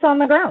just sits on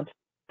the ground.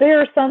 There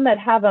are some that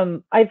have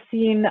them. I've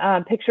seen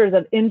pictures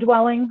of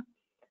indwelling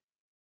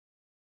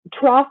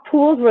trough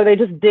pools where they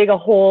just dig a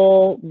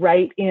hole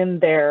right in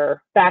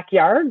their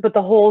backyard, but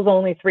the hole is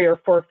only 3 or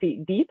 4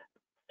 feet deep.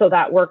 So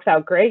that works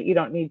out great. You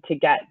don't need to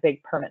get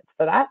big permits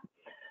for that.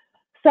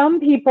 Some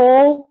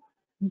people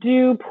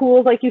do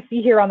pools like you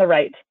see here on the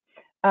right.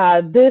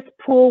 This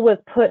pool was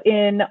put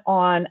in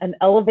on an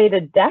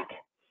elevated deck,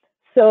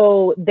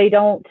 so they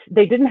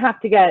didn't have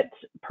to get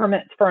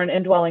permits for an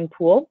indwelling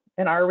pool.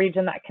 In our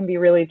region, that can be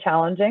really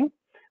challenging.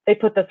 They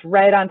put this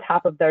right on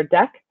top of their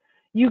deck.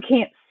 You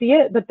can't see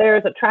it, but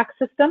there's a track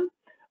system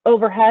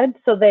overhead,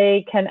 so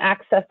they can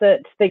access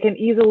it. They can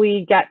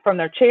easily get from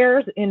their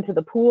chairs into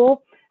the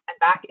pool and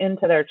back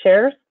into their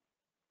chairs.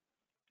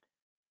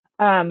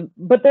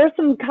 But there's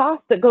some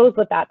cost that goes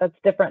with that that's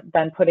different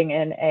than putting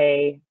in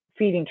a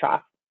feeding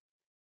trough.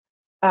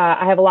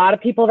 I have a lot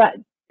of people that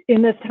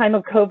in this time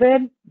of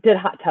COVID did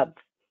hot tubs,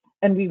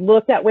 and we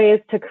looked at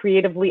ways to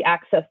creatively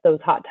access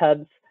those hot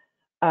tubs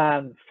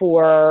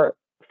for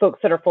folks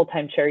that are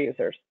full-time chair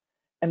users.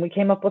 And we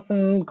came up with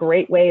some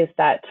great ways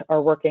that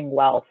are working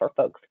well for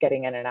folks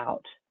getting in and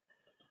out.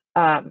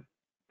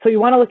 So you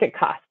want to look at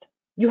cost.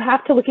 You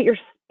have to look at your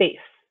space.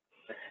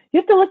 You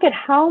have to look at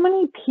how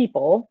many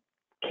people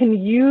can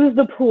use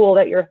the pool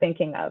that you're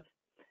thinking of.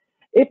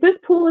 If this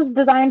pool is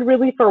designed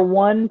really for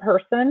one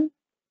person,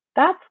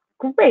 that's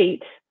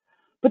great,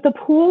 but the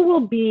pool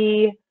will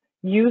be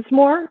used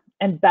more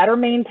and better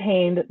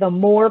maintained the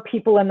more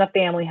people in the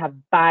family have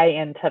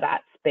buy-in to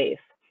that space,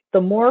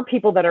 the more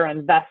people that are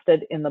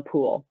invested in the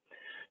pool.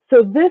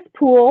 So this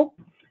pool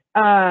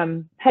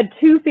had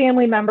 2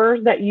 family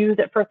members that used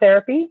it for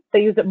therapy.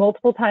 They used it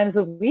multiple times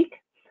a week.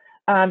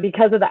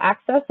 Because of the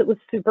access, it was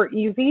super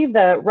easy.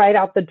 Right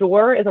out the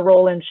door is a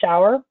roll-in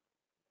shower.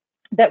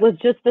 That was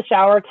just the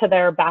shower to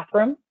their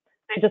bathroom.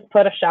 They just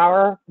put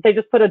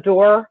a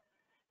door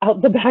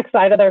out the back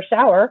side of their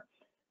shower,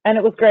 and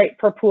it was great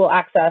for pool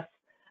access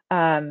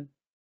and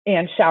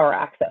shower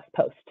access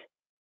post.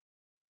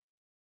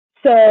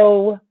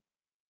 So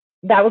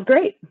that was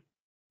great.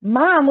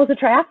 Mom was a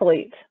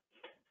triathlete.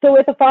 So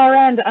at the far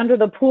end under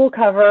the pool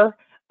cover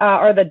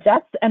are the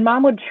jets, and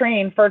Mom would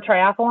train for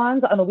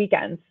triathlons on the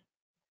weekends.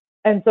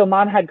 And so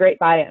Mom had great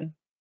buy-in,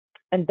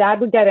 and Dad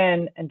would get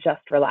in and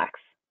just relax.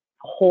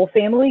 The whole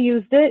family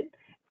used it.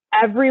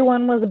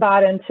 Everyone was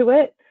bought into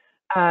it.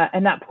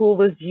 And that pool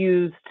was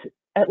used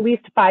at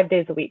least 5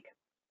 days a week,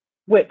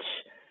 which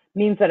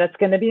means that it's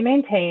going to be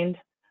maintained.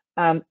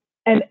 And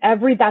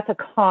that's a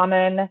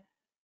common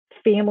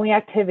family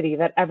activity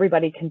that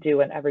everybody can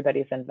do and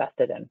everybody's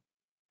invested in.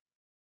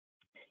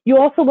 You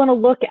also want to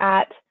look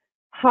at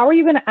how are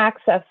you going to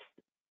access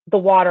the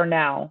water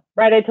now,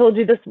 right? I told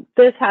you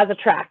this has a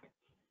track.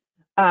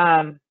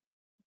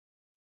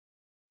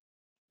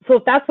 So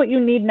if that's what you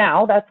need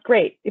now, that's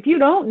great. If you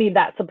don't need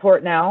that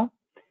support now,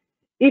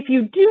 if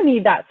you do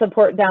need that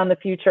support down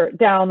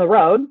the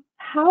road,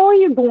 how are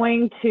you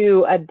going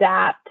to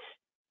adapt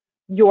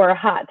your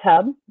hot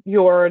tub,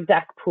 your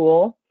deck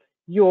pool,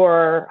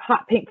 your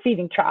hot pink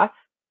feeding trough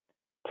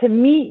to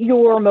meet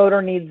your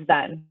motor needs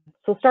then?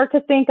 So start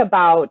to think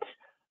about,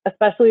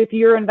 especially if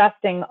you're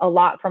investing a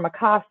lot from a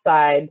cost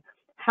side,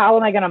 how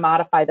am I going to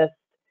modify this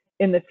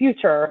in the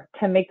future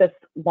to make this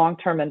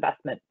long-term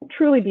investment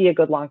truly be a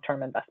good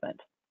long-term investment?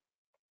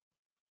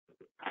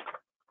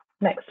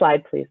 Next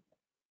slide, please.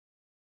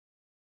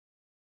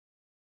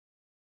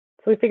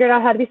 So we figured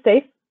out how to be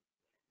safe.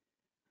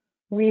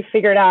 We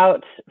figured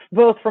out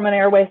both from an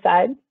airway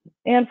side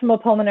and from a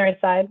pulmonary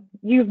side.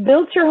 You've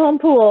built your home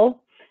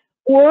pool,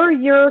 or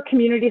your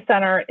community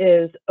center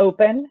is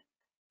open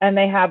and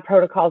they have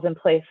protocols in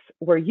place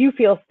where you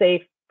feel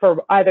safe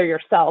for either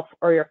yourself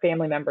or your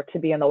family member to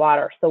be in the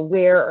water. So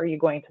where are you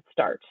going to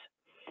start?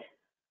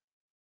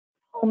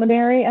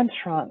 Pulmonary and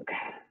trunk.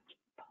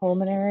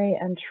 Pulmonary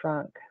and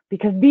trunk.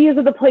 Because these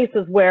are the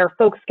places where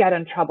folks get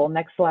in trouble.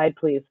 Next slide,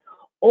 please.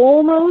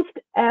 Almost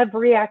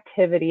every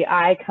activity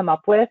I come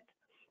up with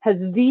has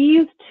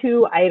these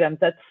two items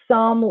at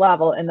some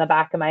level in the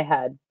back of my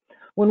head.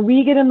 When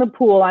we get in the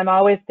pool, I'm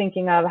always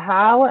thinking of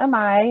how am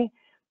I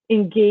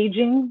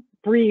engaging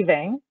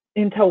breathing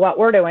into what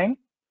we're doing,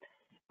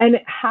 and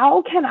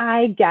how can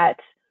I get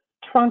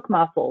trunk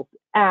muscles,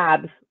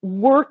 abs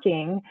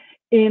working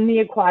in the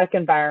aquatic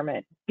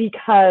environment?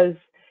 Because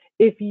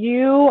if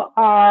you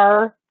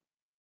are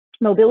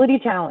mobility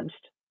challenged,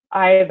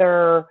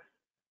 either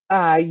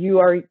you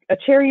are a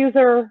chair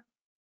user,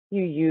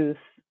 you use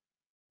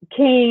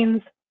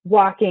canes,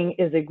 walking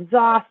is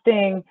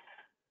exhausting,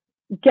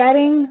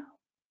 getting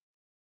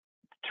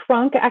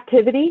trunk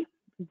activity,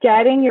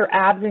 getting your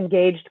abs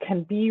engaged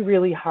can be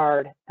really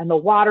hard, and the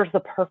water's the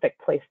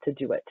perfect place to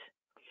do it.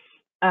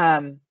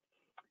 I'm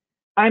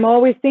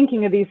always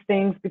thinking of these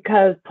things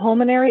because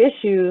pulmonary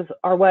issues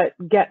are what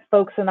get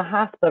folks in the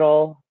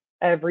hospital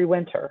every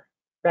winter,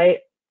 right?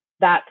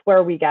 That's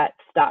where we get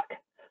stuck.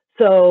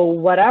 So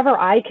whatever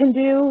I can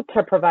do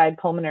to provide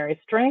pulmonary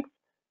strength,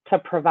 to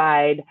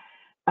provide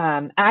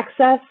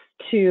access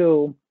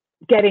to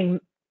getting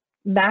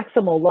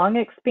maximal lung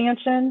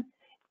expansion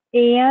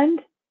and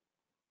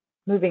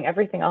moving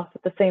everything else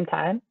at the same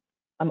time,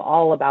 I'm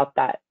all about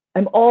that.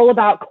 I'm all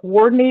about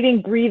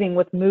coordinating breathing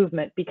with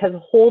movement, because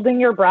holding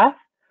your breath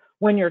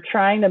when you're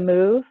trying to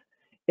move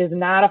is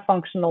not a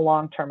functional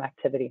long-term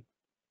activity.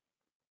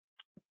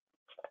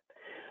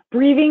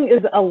 Breathing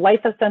is a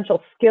life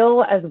essential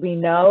skill, as we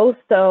know.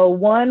 So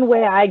one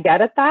way I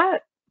get at that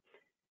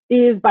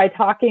is by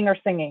talking or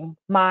singing.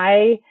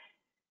 My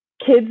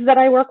kids that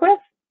I work with,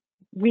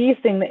 we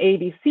sing the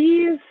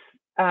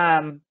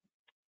ABCs.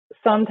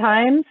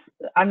 Sometimes,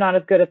 I'm not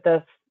as good at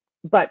this,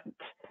 but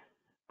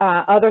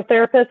other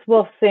therapists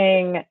will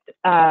sing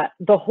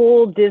the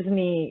whole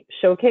Disney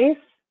showcase.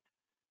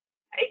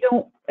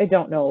 I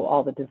don't know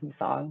all the Disney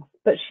songs,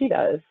 but she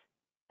does,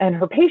 and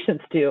her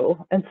patients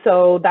do, and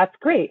so that's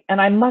great.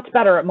 And I'm much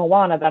better at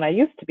Moana than I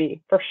used to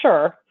be, for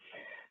sure.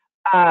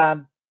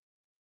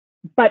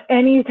 But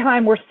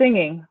anytime we're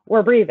singing,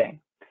 we're breathing.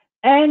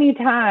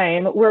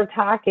 Anytime we're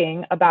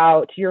talking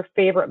about your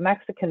favorite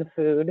Mexican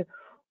food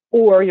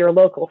or your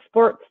local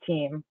sports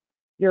team,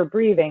 you're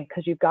breathing,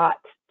 because you've got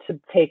to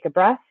take a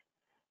breath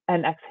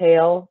and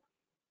exhale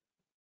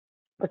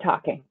for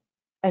talking.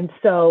 And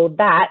so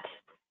that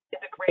is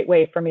a great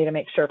way for me to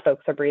make sure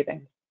folks are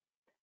breathing.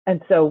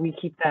 And so we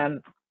keep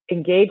them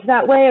engaged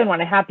that way. And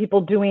when I have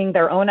people doing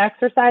their own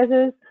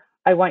exercises,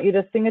 I want you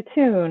to sing a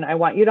tune. I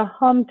want you to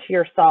hum to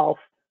yourself,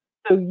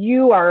 so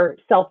you are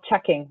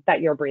self-checking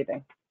that you're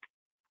breathing.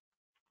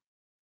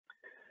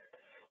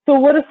 So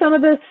what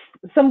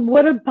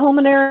do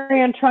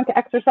pulmonary and trunk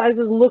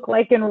exercises look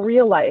like in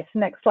real life?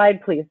 Next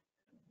slide, please.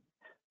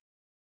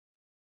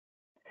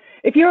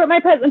 If you were at my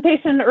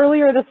presentation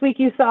earlier this week,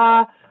 you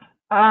saw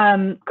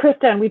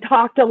Krista, and we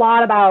talked a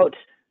lot about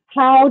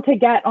how to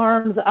get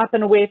arms up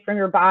and away from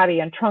your body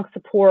and trunk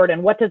support,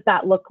 and what does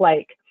that look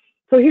like.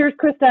 So here's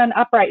Krista in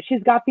upright.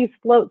 She's got these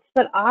floats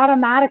that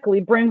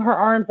automatically bring her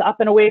arms up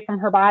and away from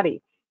her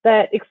body,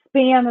 that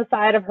expand the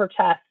side of her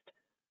chest.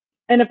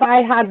 And if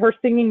I had her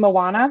singing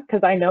Moana,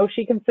 because I know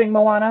she can sing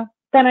Moana,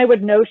 then I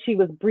would know she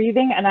was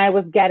breathing and I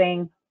was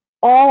getting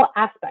all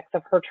aspects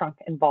of her trunk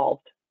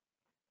involved.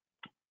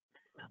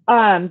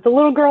 The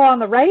little girl on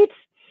the right,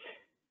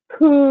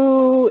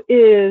 who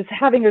is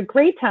having a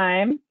great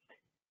time,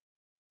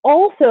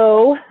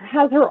 also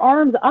has her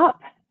arms up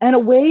and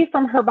away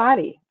from her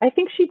body. I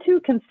think she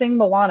too can sing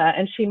Moana,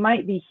 and she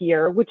might be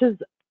here, which is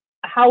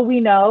how we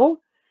know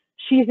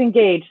she's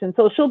engaged. And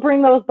so she'll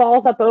bring those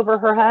balls up over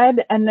her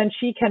head, and then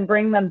she can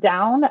bring them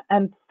down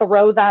and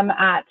throw them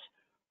at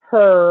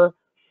her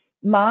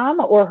mom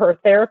or her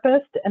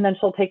therapist, and then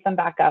she'll take them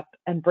back up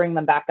and bring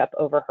them back up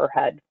over her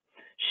head.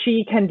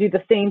 She can do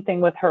the same thing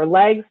with her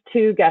legs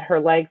too, get her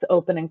legs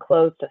open and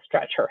closed to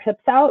stretch her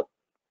hips out.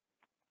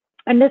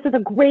 And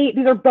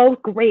these are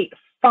both great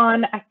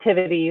fun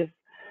activities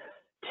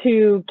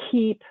to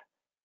keep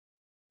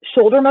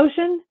shoulder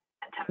motion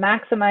and to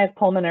maximize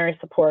pulmonary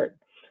support.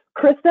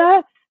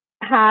 Krista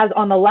has,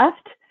 on the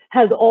left,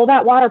 has all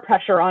that water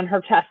pressure on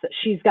her chest that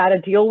she's got to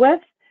deal with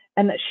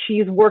and that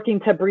she's working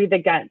to breathe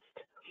against.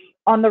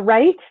 On the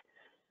right,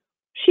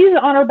 she's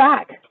on her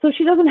back, so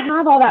she doesn't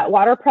have all that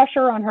water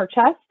pressure on her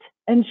chest,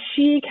 and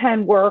she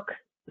can work,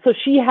 so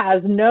she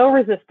has no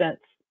resistance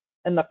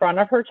in the front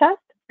of her chest,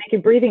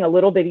 making breathing a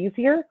little bit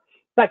easier,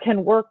 but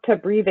can work to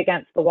breathe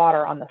against the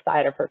water on the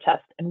side of her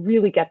chest and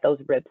really get those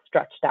ribs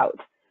stretched out.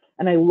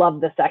 And I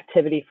love this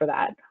activity for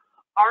that.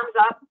 Arms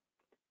up,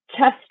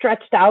 chest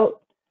stretched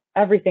out,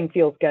 everything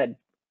feels good.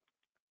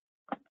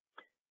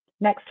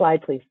 Next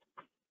slide, please.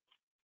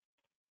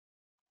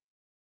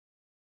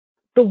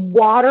 The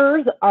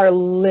waters are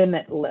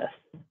limitless.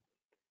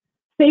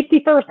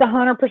 Safety first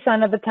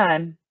 100% of the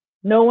time.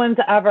 No one's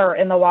ever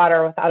in the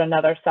water without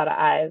another set of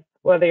eyes,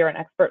 whether you're an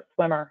expert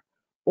swimmer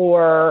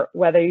or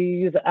whether you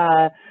use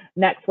a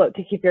neck float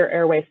to keep your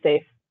airway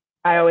safe.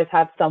 I always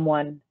have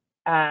someone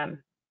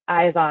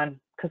eyes on,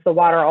 because the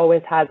water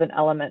always has an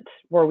element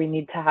where we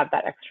need to have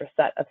that extra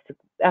set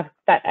of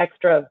that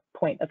extra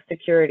point of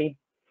security.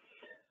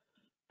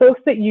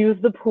 Folks that use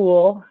the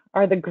pool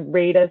are the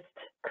greatest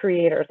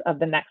creators of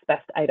the next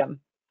best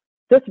item.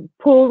 This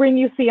pool ring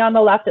you see on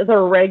the left is a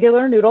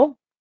regular noodle,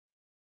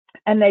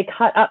 and they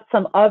cut up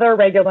some other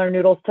regular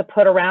noodles to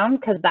put around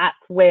because that's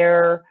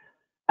where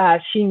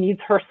she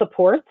needs her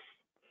supports.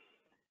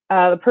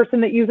 The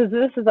person that uses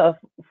this is a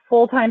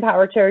full-time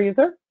power chair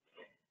user.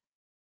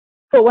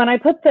 So when I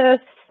put this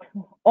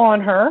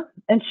on her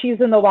and she's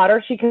in the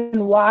water, she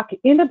can walk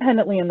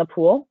independently in the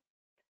pool.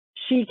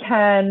 She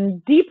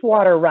can deep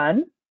water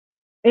run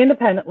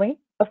independently.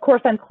 Of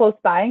course, I'm close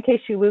by in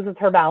case she loses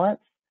her balance,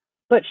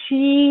 but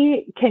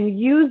she can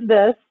use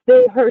this.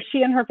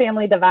 She and her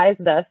family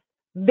devised this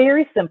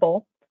very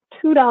simple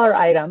 $2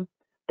 item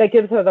that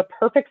gives her the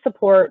perfect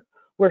support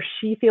where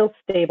she feels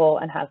stable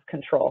and has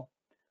control.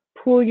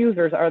 Pool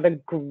users are the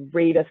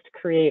greatest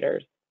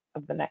creators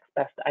of the next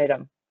best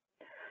item.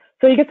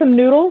 So you get some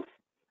noodles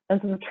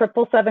and some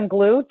 777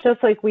 glue,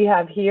 just like we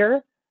have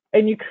here,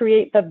 and you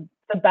create the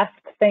best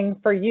thing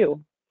for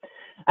you.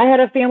 I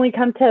had a family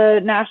come to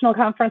national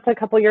conference a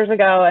couple years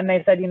ago, and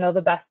they said, you know,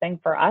 the best thing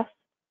for us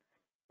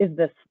is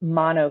this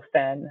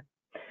monofin.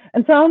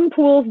 And some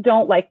pools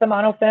don't like the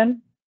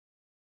monofin.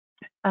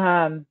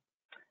 And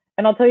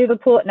I'll tell you, the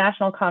pool at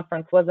national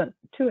conference wasn't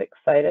too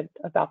excited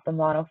about the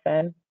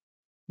monofin,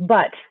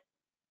 but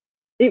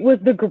it was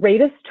the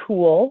greatest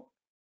tool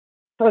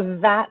for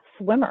that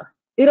swimmer.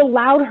 It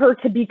allowed her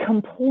to be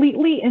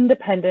completely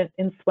independent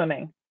in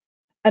swimming.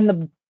 And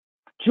the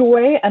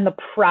joy and the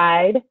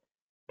pride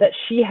that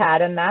she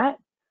had in that,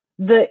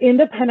 the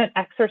independent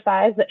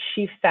exercise that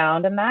she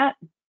found in that,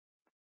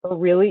 a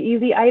really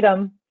easy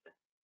item,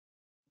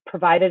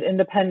 provided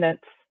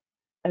independence.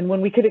 And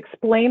when we could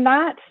explain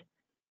that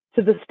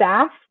to the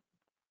staff,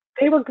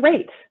 they were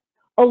great.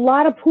 A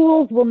lot of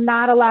pools will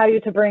not allow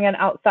you to bring in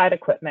outside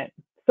equipment.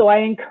 So I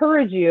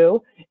encourage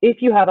you, if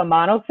you have a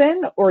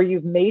monofin or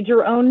you've made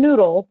your own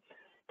noodle,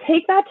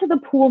 take that to the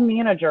pool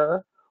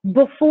manager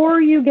before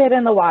you get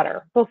in the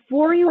water,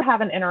 before you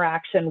have an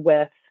interaction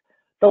with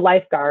the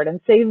lifeguard,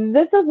 and say,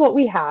 this is what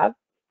we have,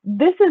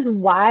 this is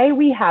why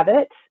we have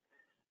it,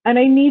 and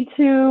I need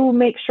to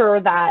make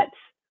sure that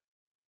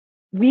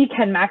we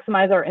can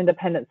maximize our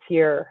independence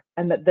here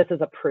and that this is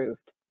approved.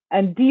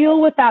 And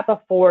deal with that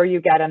before you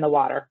get in the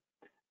water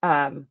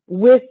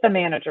with the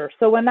manager.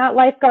 So when that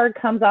lifeguard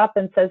comes up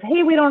and says,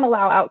 hey, we don't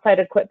allow outside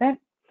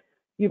equipment,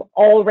 you've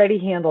already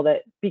handled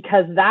it,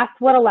 because that's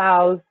what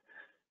allows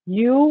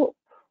you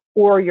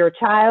or your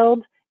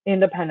child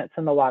independence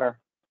in the water.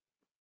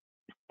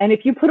 And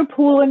if you put a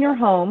pool in your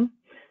home,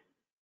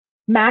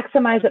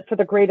 maximize it for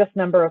the greatest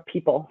number of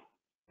people,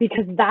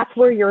 because that's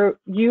where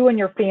you and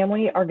your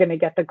family are going to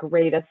get the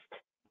greatest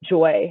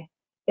joy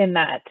in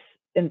that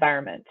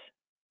environment,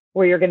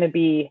 where you're going to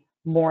be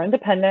more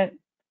independent,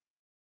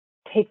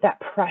 take that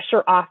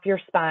pressure off your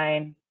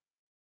spine,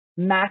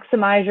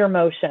 maximize your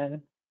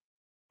motion,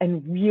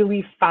 and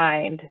really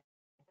find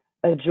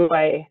a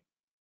joy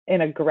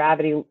in a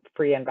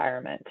gravity-free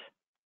environment.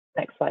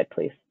 Next slide,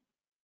 please.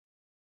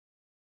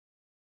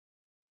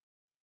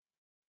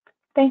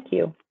 Thank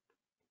you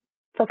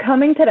for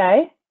coming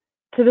today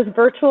to this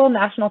virtual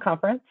national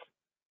conference,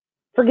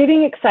 for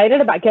getting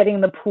excited about getting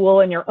the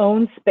pool in your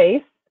own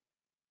space,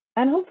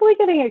 and hopefully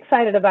getting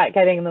excited about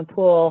getting in the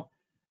pool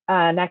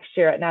next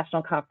year at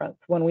national conference,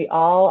 when we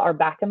all are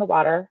back in the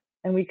water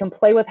and we can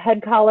play with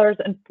head collars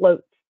and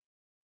floats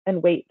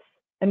and weights,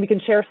 and we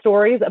can share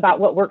stories about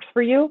what works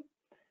for you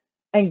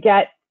and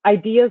get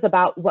ideas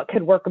about what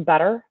could work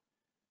better.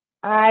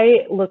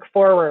 I look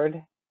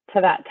forward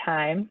to that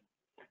time.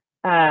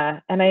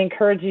 And I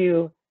encourage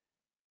you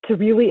to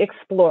really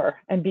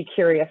explore and be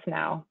curious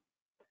now.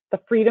 The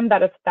freedom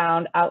that is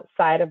found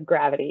outside of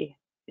gravity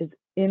is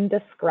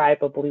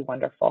indescribably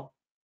wonderful.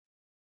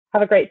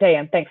 Have a great day,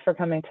 and thanks for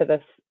coming to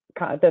this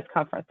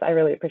conference. I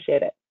really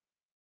appreciate it.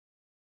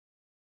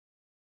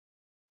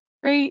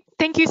 Great.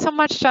 Thank you so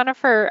much,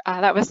 Jennifer.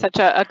 That was such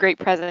a great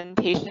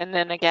presentation.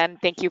 And again,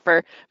 thank you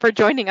for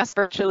joining us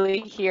virtually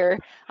here.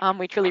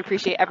 We truly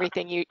appreciate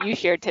everything you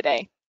shared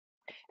today.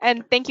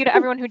 And thank you to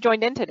everyone who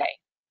joined in today.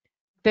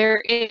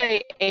 There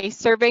is a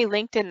survey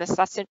linked in the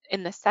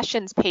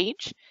sessions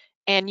page,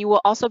 and you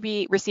will also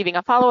be receiving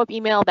a follow-up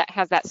email that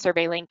has that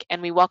survey link, and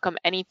we welcome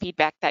any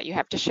feedback that you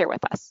have to share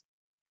with us.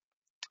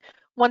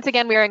 Once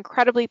again, we are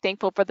incredibly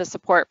thankful for the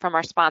support from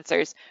our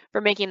sponsors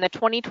for making the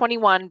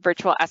 2021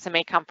 Virtual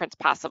SMA Conference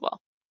possible.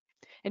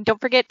 And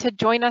don't forget to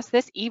join us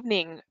this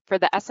evening for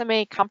the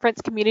SMA Conference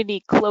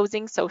Community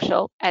Closing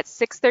Social at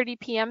 6:30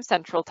 p.m.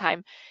 Central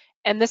Time.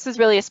 And this is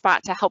really a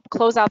spot to help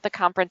close out the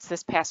conference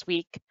this past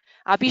week.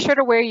 Be sure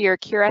to wear your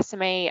Cure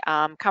SMA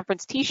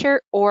conference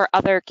t-shirt or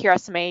other Cure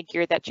SMA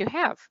gear that you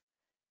have.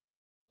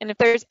 And if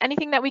there's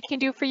anything that we can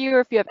do for you,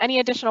 or if you have any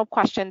additional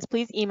questions,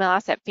 please email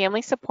us at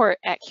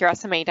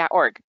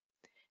familysupport@curesma.org.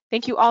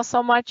 Thank you all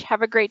so much.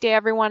 Have a great day,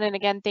 everyone. And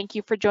again, thank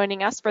you for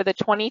joining us for the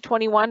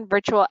 2021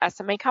 Virtual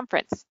SMA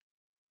Conference.